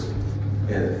appeals,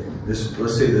 and this,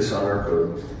 let's say this on our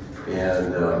code,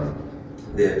 and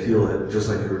they appeal it just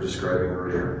like you were describing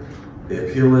earlier. They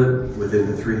appeal it within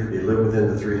they live within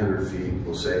the 300 feet,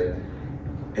 we'll say,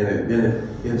 and then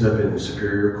it ends up in the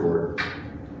Superior Court.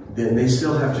 Then they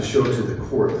still have to show to the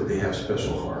court that they have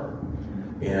special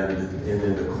harm, and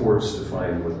then the courts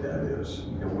define what that is,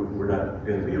 and we're not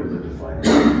going to be able to define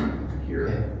that here.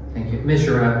 Okay, thank you,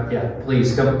 Mr. Yeah,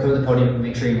 please come to the podium and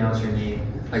make sure you announce your name.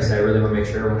 Like I said, I really want to make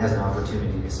sure everyone has an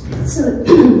opportunity to speak. So,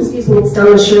 excuse me, it's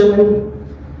Donna Sherwin.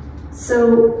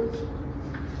 So,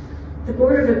 the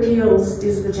Board of Appeals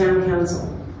is the town council.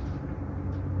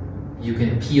 You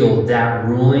can appeal that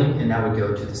ruling, and that would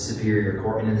go to the Superior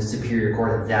Court, and then the Superior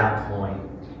Court at that point.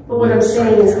 But what I'm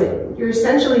saying is that you're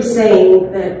essentially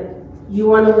saying that you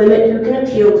want to limit who can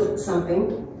appeal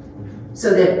something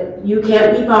so that you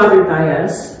can't be bothered by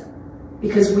us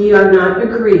because we are not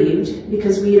aggrieved,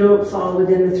 because we don't fall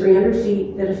within the 300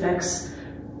 feet that affects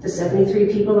the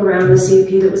 73 people around the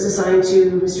CUP that was assigned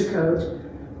to Mr. Code.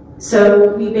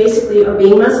 So we basically are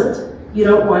being muzzled. You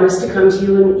don't want us to come to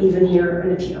you and even hear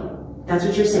an appeal. That's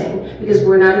what you're saying, because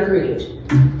we're not aggrieved.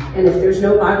 And if there's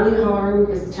no bodily harm,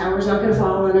 because the tower's not going to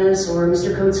fall on us, or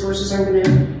Mr. Code's horses aren't going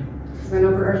to run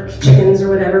over our chickens or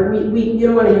whatever, you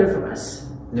don't want to hear from us.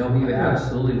 No, we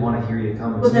absolutely want to hear you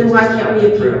come. Well, then why can't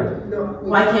we appeal?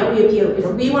 Why can't we appeal? If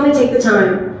we want to take the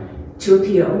time to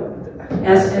appeal,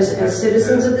 as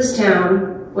citizens of this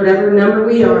town, whatever number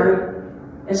we are,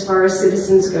 as far as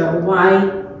citizens go,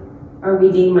 why are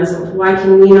we being muzzled? Why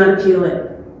can we not appeal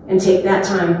it and take that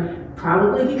time?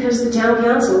 Probably because the town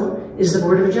council is the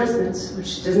Board of Adjustments,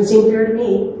 which doesn't seem fair to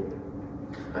me,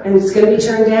 and it's going to be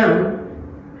turned down.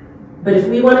 But if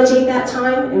we want to take that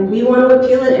time, and we want to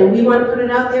appeal it, and we want to put it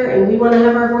out there, and we want to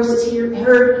have our voices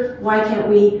heard, why can't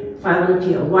we file an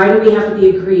appeal? Why do we have to be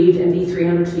aggrieved and be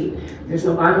 300 feet? There's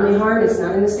no bodily harm, it's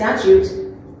not in the statute.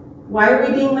 Why are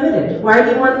we being limited? Why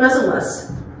do you want to muzzle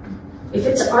us? If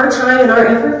it's our time and our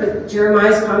effort, but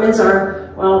Jeremiah's comments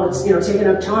are, well, it's taking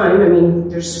up time. I mean,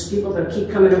 there's just people that keep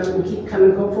coming up and keep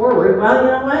coming forward. Well,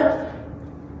 you know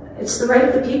what? It's the right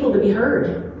of the people to be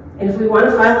heard. And if we want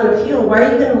to file an appeal, why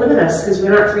are you going to limit us? Because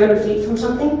we're not 300 feet from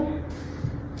something?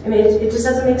 I mean, it just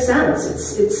doesn't make sense.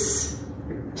 It's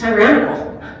tyrannical.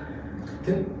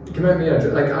 Can I be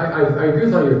like I agree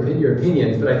with all your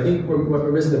opinions, but I think what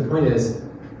we're missing the point is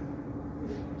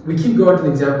we keep going to the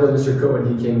example of Mr. Coe when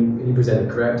he came and he presented,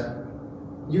 correct?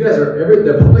 You guys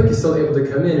the public is still able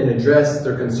to come in and address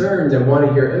their concerns and want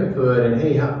to hear input and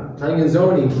hey, planning and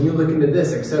zoning, can you look into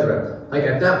this, etc. Like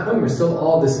at that point, we're still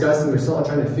all discussing, we're still all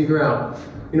trying to figure out,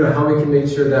 how we can make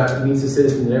sure that it meets the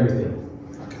citizens and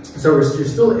everything. So you're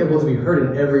still able to be heard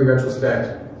in every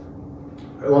retrospect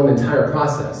along the entire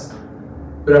process.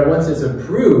 But once it's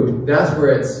approved, that's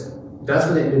where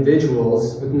the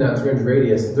individuals within that 300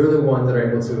 radius, they're the ones that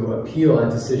are able to appeal on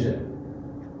decision.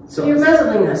 So you're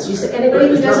muzzling us. You said anybody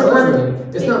who doesn't want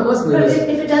to. It's not muzzling. But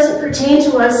if it doesn't pertain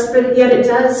to us, but yet it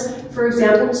does, for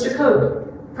example, Mr.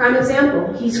 Code, prime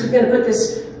example. He's going to put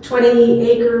this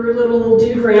 20-acre little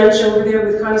dude ranch over there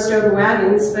with Conestoga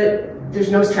wagons, but there's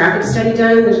no traffic study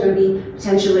done. There's going to be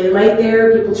potentially a light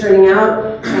there, people turning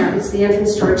out. It's the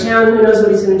entrance to our town. Who knows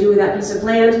what he's going to do with that piece of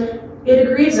land? It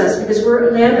aggrieves us because we're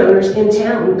landowners in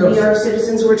town. No. We are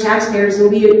citizens, we're taxpayers,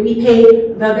 and we pay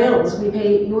the bills. We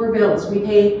pay your bills. We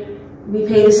pay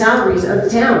the salaries of the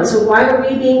town. So why are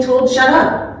we being told shut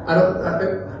up? I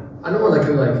don't want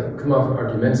to come off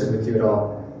argumentative with you at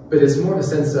all, but it's more of a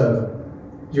sense of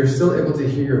you're still able to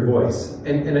hear your voice.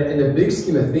 And in the big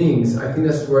scheme of things, I think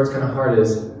that's where it's kind of hard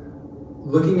is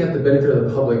looking at the benefit of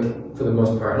the public for the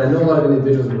most part. And I know a lot of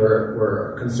individuals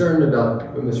were concerned about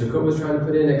what Mr. Coe was trying to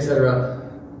put in, etc.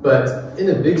 But in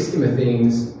the big scheme of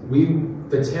things,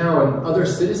 the town, other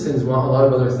citizens want a lot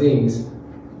of other things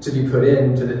to be put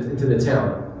into the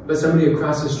town. But somebody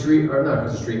across the street, or not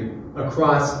across the street,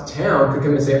 across town could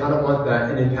come and say, I don't want that,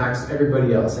 and it impacts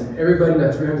everybody else. And everybody in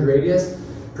that 300 radius,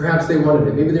 perhaps they wanted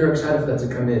it. Maybe they were excited for that to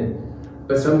come in.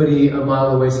 But somebody a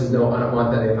mile away says, no, I don't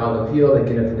want that. They file an appeal, they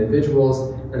get it from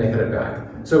individuals, and they cut it back.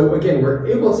 So again,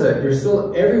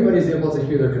 everybody's able to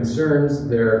hear their concerns,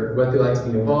 what they like to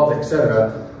be involved,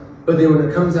 etc. But then when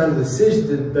it comes down to the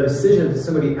decision of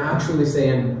somebody actually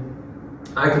saying,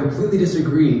 I completely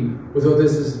disagree with what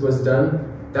was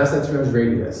done, that's that 300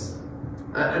 radius.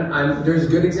 And there's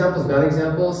good examples, bad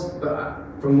examples, but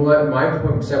from what my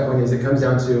standpoint is, it comes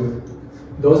down to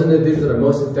those individuals that are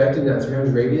most affected in that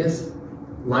 300 radius,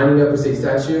 lining up with state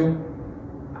statute,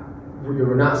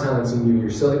 we're not silencing you. You're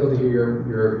still able to hear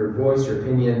your voice, your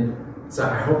opinion. So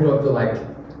I hope you don't feel like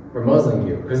we're muzzling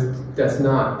you, because that's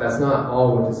not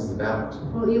all what this is about.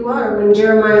 Well, you are. When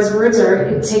Jeremiah's words are,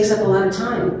 it takes up a lot of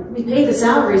time. We pay the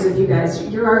salaries of you guys.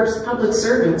 You're our public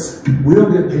servants. We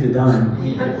don't get paid a dime.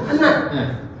 I'm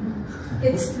not.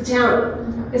 It's the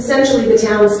town, essentially the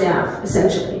town staff,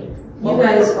 essentially. You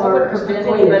guys are prevent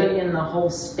anybody in the whole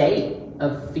state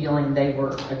of feeling they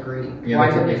were aggrieved.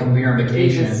 Yeah, they come here on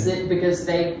vacation. Because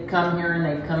they come here and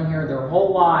they've come here their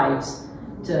whole lives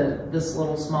to this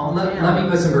little small town. Let me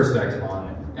put some perspective on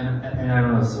it, and I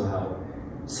don't know if this will help.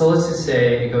 So let's just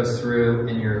say it goes through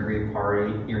and you're an aggrieved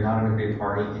party, you're not an aggrieved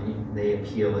party, and they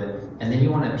appeal it, and then you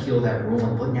want to appeal that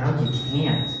ruling, but now you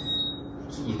can't.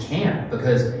 You can't,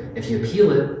 because if you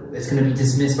appeal it, it's going to be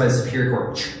dismissed by the Superior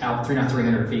Court, out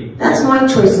 300 feet. That's my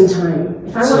choice in time.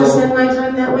 If I want to spend my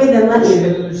time that way, then let me.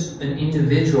 Choose an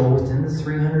individual within the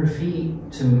 300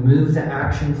 feet to move the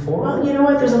action forward. Well, you know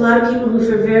what? There's a lot of people who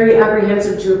feel very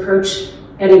apprehensive to approach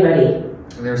anybody.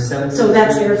 There's 73 so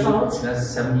that's their people. fault? That's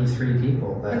 73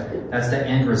 people. But that's the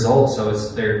end result. So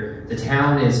it's the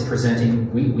town is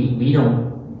presenting, we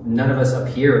don't, none of us up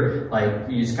here, like,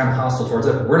 you're kind of hostile towards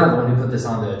it. We're not the one who put this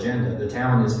on the agenda. The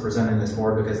town is presenting this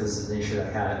forward because this is an issue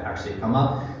that had actually come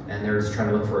up, and they're just trying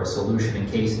to look for a solution in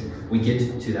case we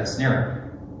get to that scenario.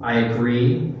 I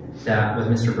agree that with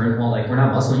Mr. Brindwell, like, we're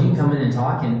not Muslim. You can come in and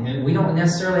talk, and we don't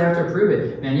necessarily have to approve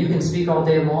it. Man, you can speak all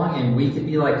day long, and we could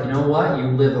be like, you know what, you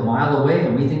live a mile away,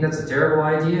 and we think that's a terrible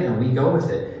idea, and we go with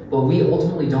it. But we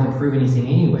ultimately don't approve anything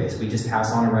anyways. We just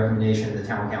pass on a recommendation to the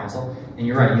town council. And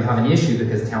you're right, you have an issue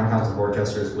because the town council board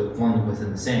adjusters with one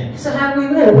within the same. So how do we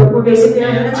win? We're basically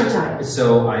on hands are tied.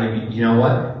 So you know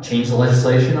what? Change the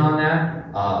legislation on that.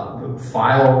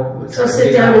 File. So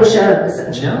sit down and shut up,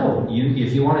 essentially. No,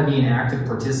 if you want to be an active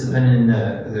participant in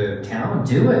the town,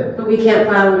 do it. But we can't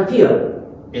file an appeal.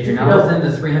 If you're not within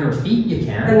the 300 feet, you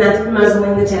can. And that's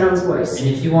muzzling the town's voice. And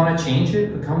if you want to change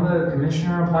it, become a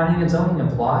commissioner of planning and zoning.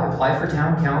 Apply for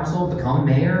town council, become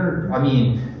mayor. I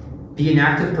mean, be an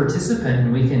active participant,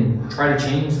 and we can try to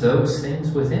change those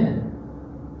things within.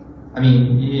 I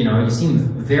mean, you know, you seem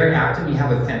very active. You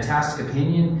have a fantastic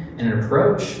opinion and an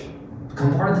approach.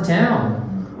 Become part of the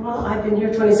town. Well, I've been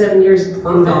here 27 years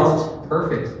involved.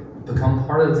 Perfect. Become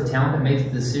part of the town that makes the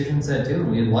decisions that do.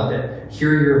 We'd love to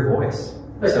hear your voice.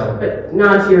 But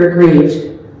not if you're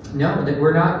aggrieved. No,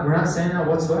 we're not saying that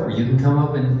whatsoever. You can come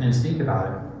up and speak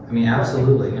about it. I mean,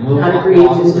 absolutely. And we'll not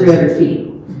aggrieved in 300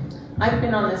 feet. I've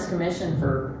been on this commission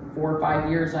for 4 or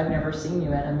 5 years. I've never seen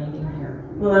you at a meeting here.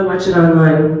 Well, I watch it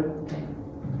online. Okay.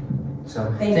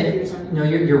 So thank you for your time. No,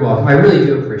 you're welcome. I really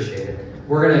do appreciate it.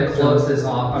 We're going to close this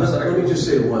off. I'm sorry. Let me just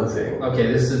say one thing.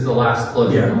 Okay, this is the last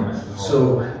closing moment.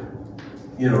 So,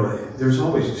 you know, there's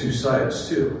always two sides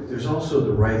too. There's also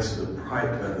the rights of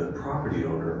the property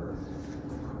owner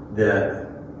that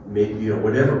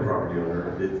whatever property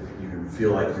owner that you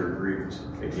feel like you're aggrieved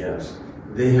against,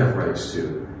 they have rights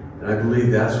too. And I believe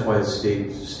that's why the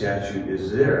state statute is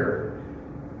there.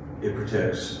 It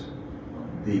protects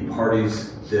the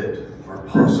parties that are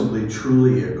possibly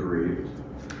truly aggrieved,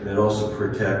 and it also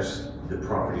protects the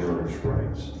property owner's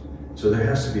rights. So there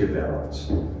has to be a balance.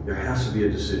 There has to be a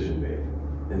decision made.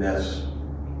 And that's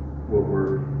what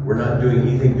we're not doing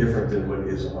anything different than what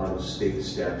is on the state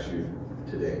statute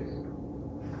today.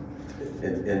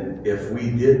 And if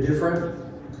we did different,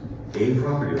 a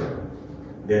property owner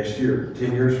next year,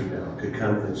 10 years from now, could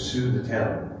come and sue the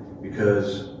town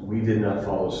because we did not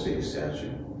follow state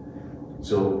statute.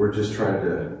 So we're just trying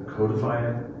to codify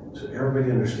it so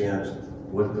everybody understands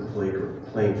what the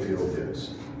playing field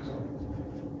is.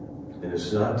 And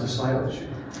it's not to silence you.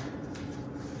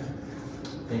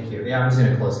 Thank you. Yeah, I'm just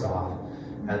going to close it off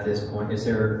at this point. Is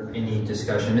there any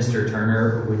discussion? Mr.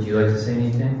 Turner, would you like to say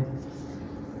anything?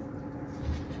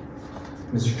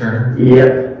 Mr. Turner?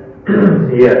 Yes.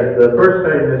 Yes. The first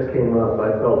time this came up,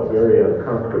 I felt very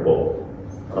uncomfortable.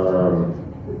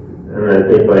 And I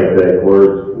think my exact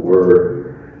words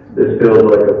were, this feels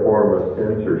like a form of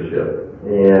censorship.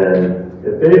 And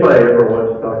if anybody ever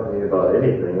wants to talk to me about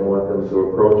anything, I want them to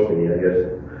approach me. I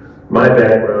guess my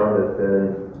background has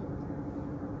been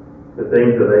the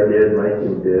things that I did, my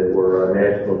team did, were on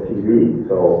national TV.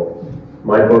 So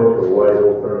my books were wide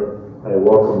open. I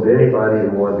welcomed anybody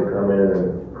who wanted to come in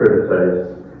and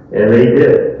criticize, and they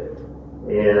did.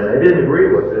 And I didn't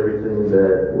agree with everything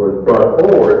that was brought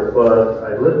forward, but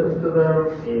I listened to them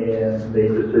and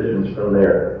made decisions from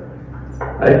there.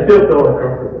 I still feel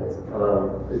uncomfortable.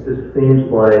 It just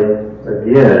seems like,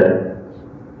 again,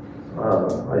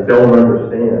 I don't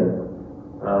understand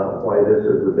why this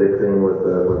is a big thing with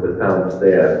the town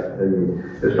staff. And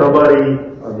if somebody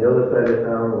on the other side of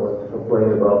town wants to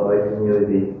complain about my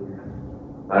community,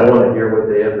 I want to hear what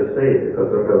they have to say because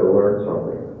I'm going to learn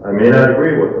something. I may not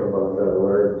agree with them, but I'm going to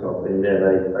learn something,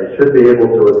 and I should be able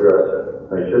to address it.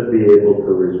 I should be able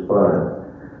to respond.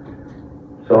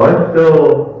 So I'm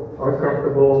still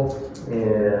uncomfortable,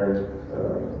 and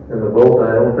in the vote,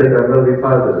 I don't think I'm going to be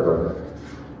positive on it.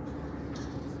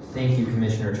 Thank you,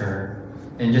 Commissioner Turner.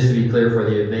 And just to be clear for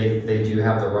you, they do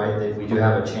have the right, we do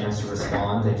have a chance to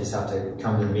respond. They just have to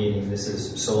come to the meeting. This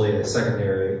is solely the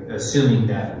secondary, assuming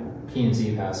that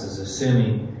P&Z passes,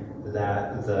 assuming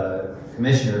that the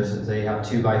commissioners, they have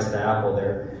 2 bites of the apple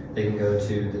there. They can go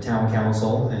to the town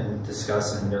council and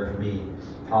discuss, and there can be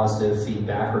positive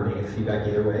feedback or negative feedback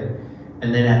either way.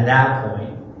 And then at that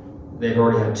point, they've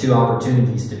already had 2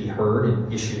 opportunities to be heard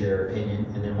and issue their opinion.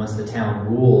 And then once the town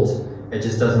rules, it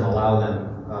just doesn't allow them,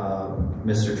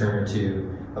 Mr. Turner,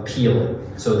 to appeal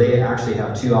it. So they actually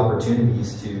have 2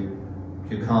 opportunities to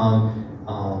come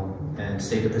and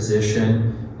state a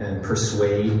position and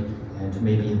persuade and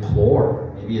maybe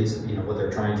implore. Maybe it's, what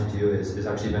they're trying to do is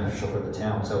actually beneficial for the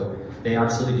town. So they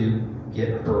absolutely do get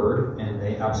heard, and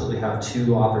they absolutely have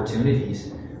 2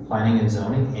 opportunities, planning and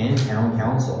zoning and town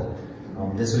council.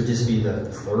 This would just be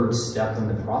the 3rd step in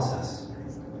the process.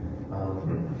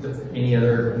 Any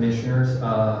other commissioners?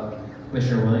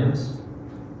 Commissioner Williams?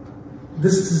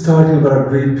 This is talking about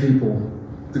aggrieved people.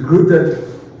 The group that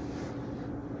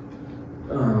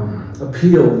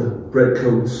appealed Brett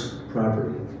Coates'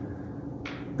 property,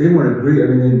 they weren't aggrieved.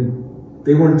 I mean,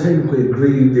 they weren't technically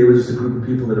aggrieved. They were just a group of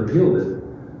people that appealed it.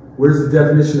 Where's the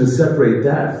definition to separate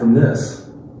that from this?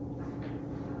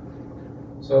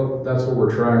 So that's what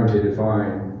we're trying to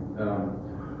define.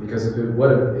 Because if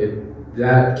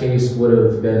that case would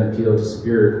have been appealed to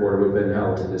Superior Court, it would have been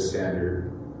held to this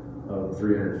standard of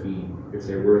 300 feet. If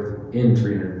they were within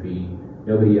 300 feet,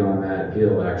 nobody on that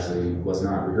appeal actually was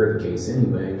not. We heard the case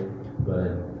anyway,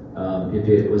 but if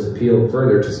it was appealed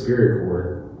further to Superior Court,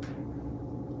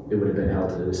 it would have been held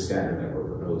to this standard that we're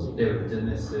proposing.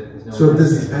 So if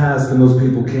this is passed, then those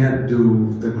people can't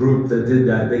do, the group that did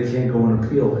that, they can't go and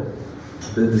appeal it.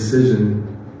 The decision.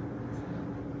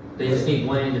 They just need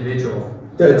 1 individual.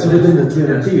 Yeah, it's within the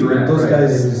 300 feet. Right? Those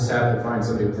guys they just have to find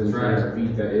somebody within 300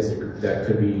 feet that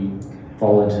could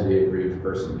fall into the aggrieved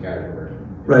person category.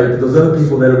 Right, but those other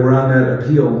people that were on that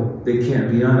appeal, they can't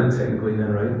be on it technically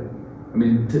then, right? I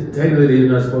mean, technically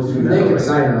they're not supposed to do that. They can right?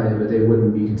 sign on it, but they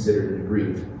wouldn't be considered an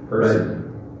aggrieved person.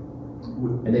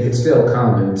 Right. And they could still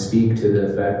come and speak to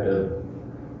the effect of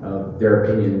their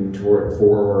opinion for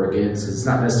or against. It's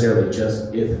not necessarily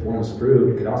just if one was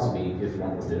approved, it could also be if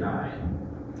one was denied.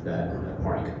 That a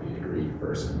party could be an aggrieved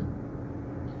person.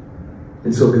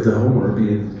 And so could the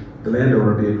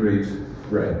landowner be aggrieved?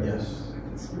 Right. Yes.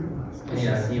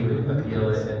 Yeah, he would appeal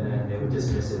it, and then they would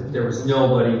dismiss it. There was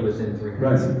nobody within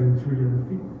 300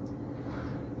 feet.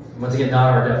 Once again, not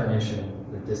our definition,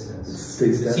 the distance.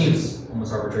 State statute. It seems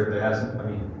almost arbitrary, but it hasn't. I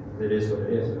mean, it is what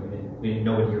it is. I mean,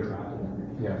 nobody here dropped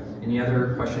it. Yeah. Any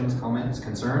other questions, comments,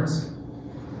 concerns?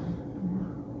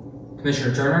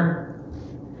 Commissioner Turner?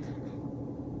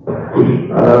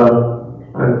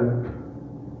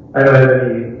 I don't have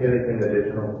anything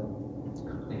additional.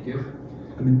 Thank you.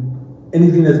 I mean,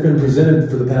 anything that's been presented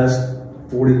for the past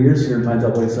 40 years here in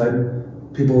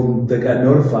Pinetop-Lakeside, people that got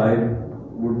notified,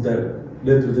 that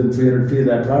lived within 300 feet of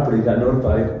that property, got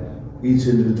notified, each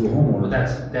individual homeowner.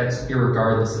 But that's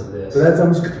irregardless of this. But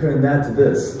I'm just comparing that to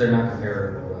this. They're not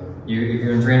comparable. If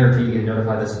you're in 300 feet, you get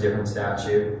notified. That's a different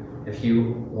statute. If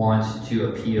you want to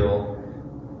appeal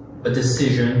a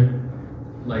decision,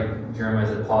 like Jeremiah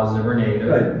said, positive or negative,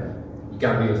 right, you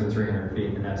got to be within 300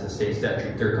 feet, and that's a state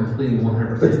statute. They're completely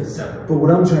 100% separate. But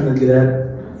what I'm trying to get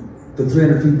at, the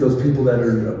 300 feet, those people that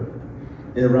are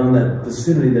around that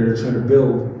vicinity that are trying to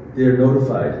build, they're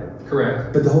notified.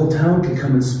 Correct. But the whole town can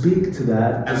come and speak to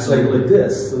that, just Absolutely. like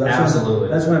this. So that's Absolutely.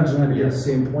 That's why I'm trying to get the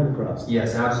same point across.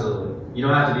 Yes, absolutely. You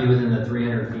don't have to be within the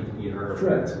 300 feet to be heard.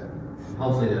 Correct.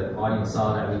 Hopefully the audience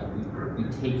saw that we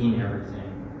taking everything.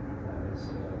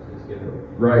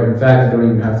 Right. In fact, you don't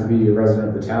even have to be a resident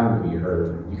of the town to be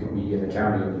heard. You can be in the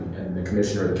county, and the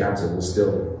commissioner or the council will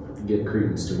still give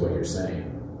credence to what you're saying.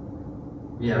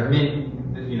 Yeah, I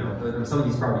mean, some of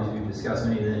these properties we've discussed,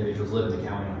 many of the individuals live in the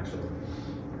county, actually.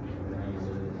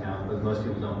 But most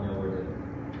people don't know where the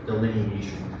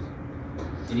delineation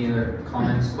is. Any other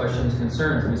comments, questions,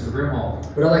 concerns? Mr. Grimhall?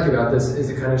 What I like about this is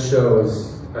it kind of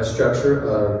shows a structure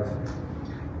of,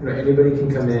 anybody can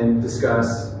come in,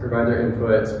 discuss, provide their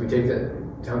input. We take the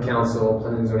town council,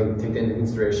 planning and zoning, take that into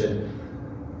consideration.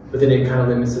 but then it kind of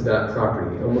limits to that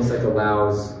property. It almost like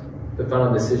allows the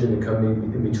final decision to come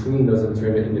in between those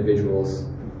 300 individuals,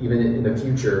 even in the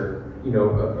future. You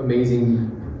know,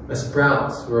 amazing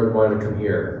Sprouts were wanting to come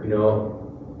here. You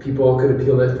know, people could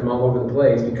appeal it from all over the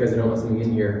place because they don't want something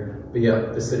in here. But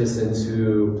yet the citizens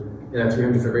who in that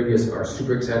 300-foot radius are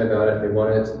super excited about it, they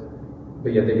want it,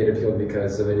 but yet they get appealed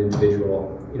because of an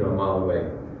individual, you know, a mile away.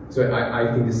 So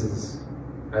I think this is,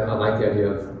 I like the idea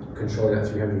of controlling that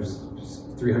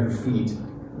 300 feet,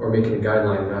 or making a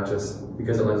guideline, not just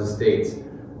because it lends states,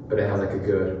 but it has like a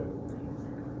good,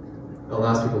 it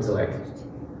allows people to like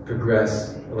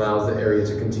progress, allows the area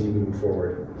to continue moving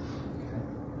forward.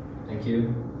 Thank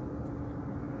you.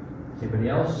 Anybody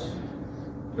else?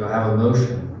 Do I have a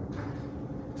motion?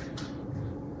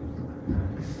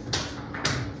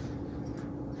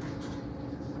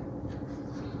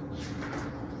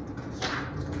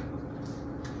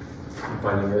 I'm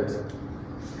finding it.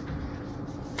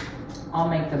 I'll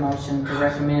make the motion to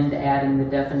recommend adding the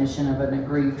definition of an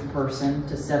aggrieved person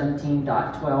to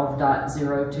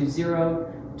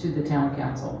 17.12.020 to the town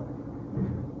council.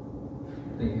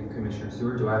 Thank you, Commissioner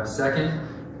Stewart. Do I have a second?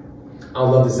 I'll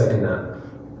love to second that.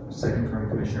 Second from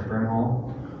Commissioner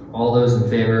Brimhall. All those in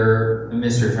favor,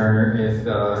 Mr. Turner, if,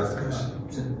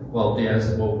 well,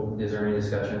 yes, well, is there any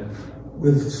discussion?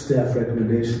 With staff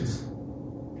recommendations.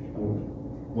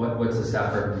 What's the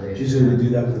staff recommendation? Usually we do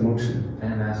that with the motion.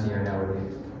 And I'm asking you right now, what do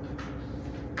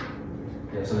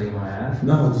you have something you want to add?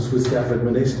 No, just with staff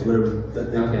recommendations, whatever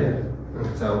that they Okay.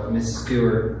 So, Ms.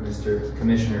 Stewart, Mr.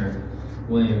 Commissioner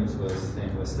Williams was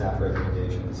saying with staff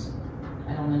recommendations.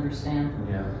 I don't understand.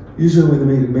 Yeah. Usually when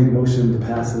they make a motion to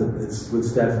pass it, it's with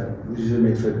staff, usually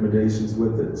makes recommendations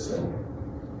with it, so.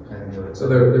 So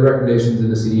the recommendations in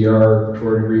the CDR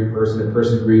for an aggrieved person, a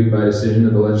person aggrieved by a decision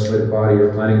of the legislative body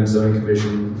or planning and zoning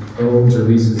commission owns or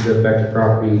leases the affected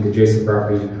property, the adjacent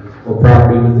property, or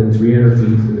property within 300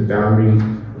 feet from the boundary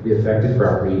of the affected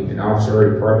property, an officer or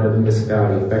department of the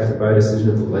municipality affected by a decision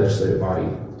of the legislative body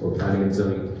or planning and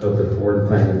zoning of the board and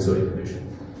planning and zoning commission.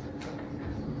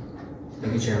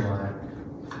 Thank you, Chair Meyer.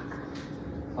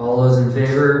 All those in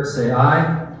favor say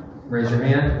aye. Raise your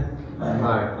hand.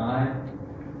 Aye. Aye.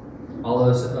 All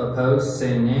those opposed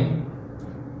say nay.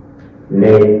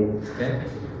 Nay. Okay.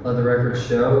 Let the record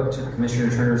show.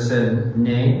 Commissioner Turner said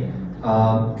nay.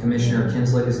 Commissioner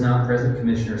Kinslick is not present.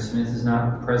 Commissioner Smith is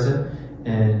not present.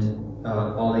 And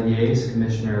all the yeas,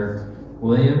 Commissioner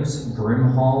Williams,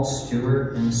 Brimhall,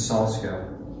 Stewart, and Salsco.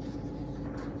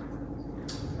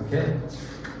 Okay.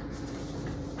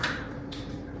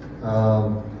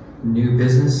 New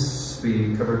business,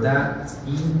 we covered that. It's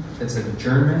E, it's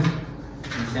adjournment.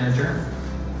 You can adjourn.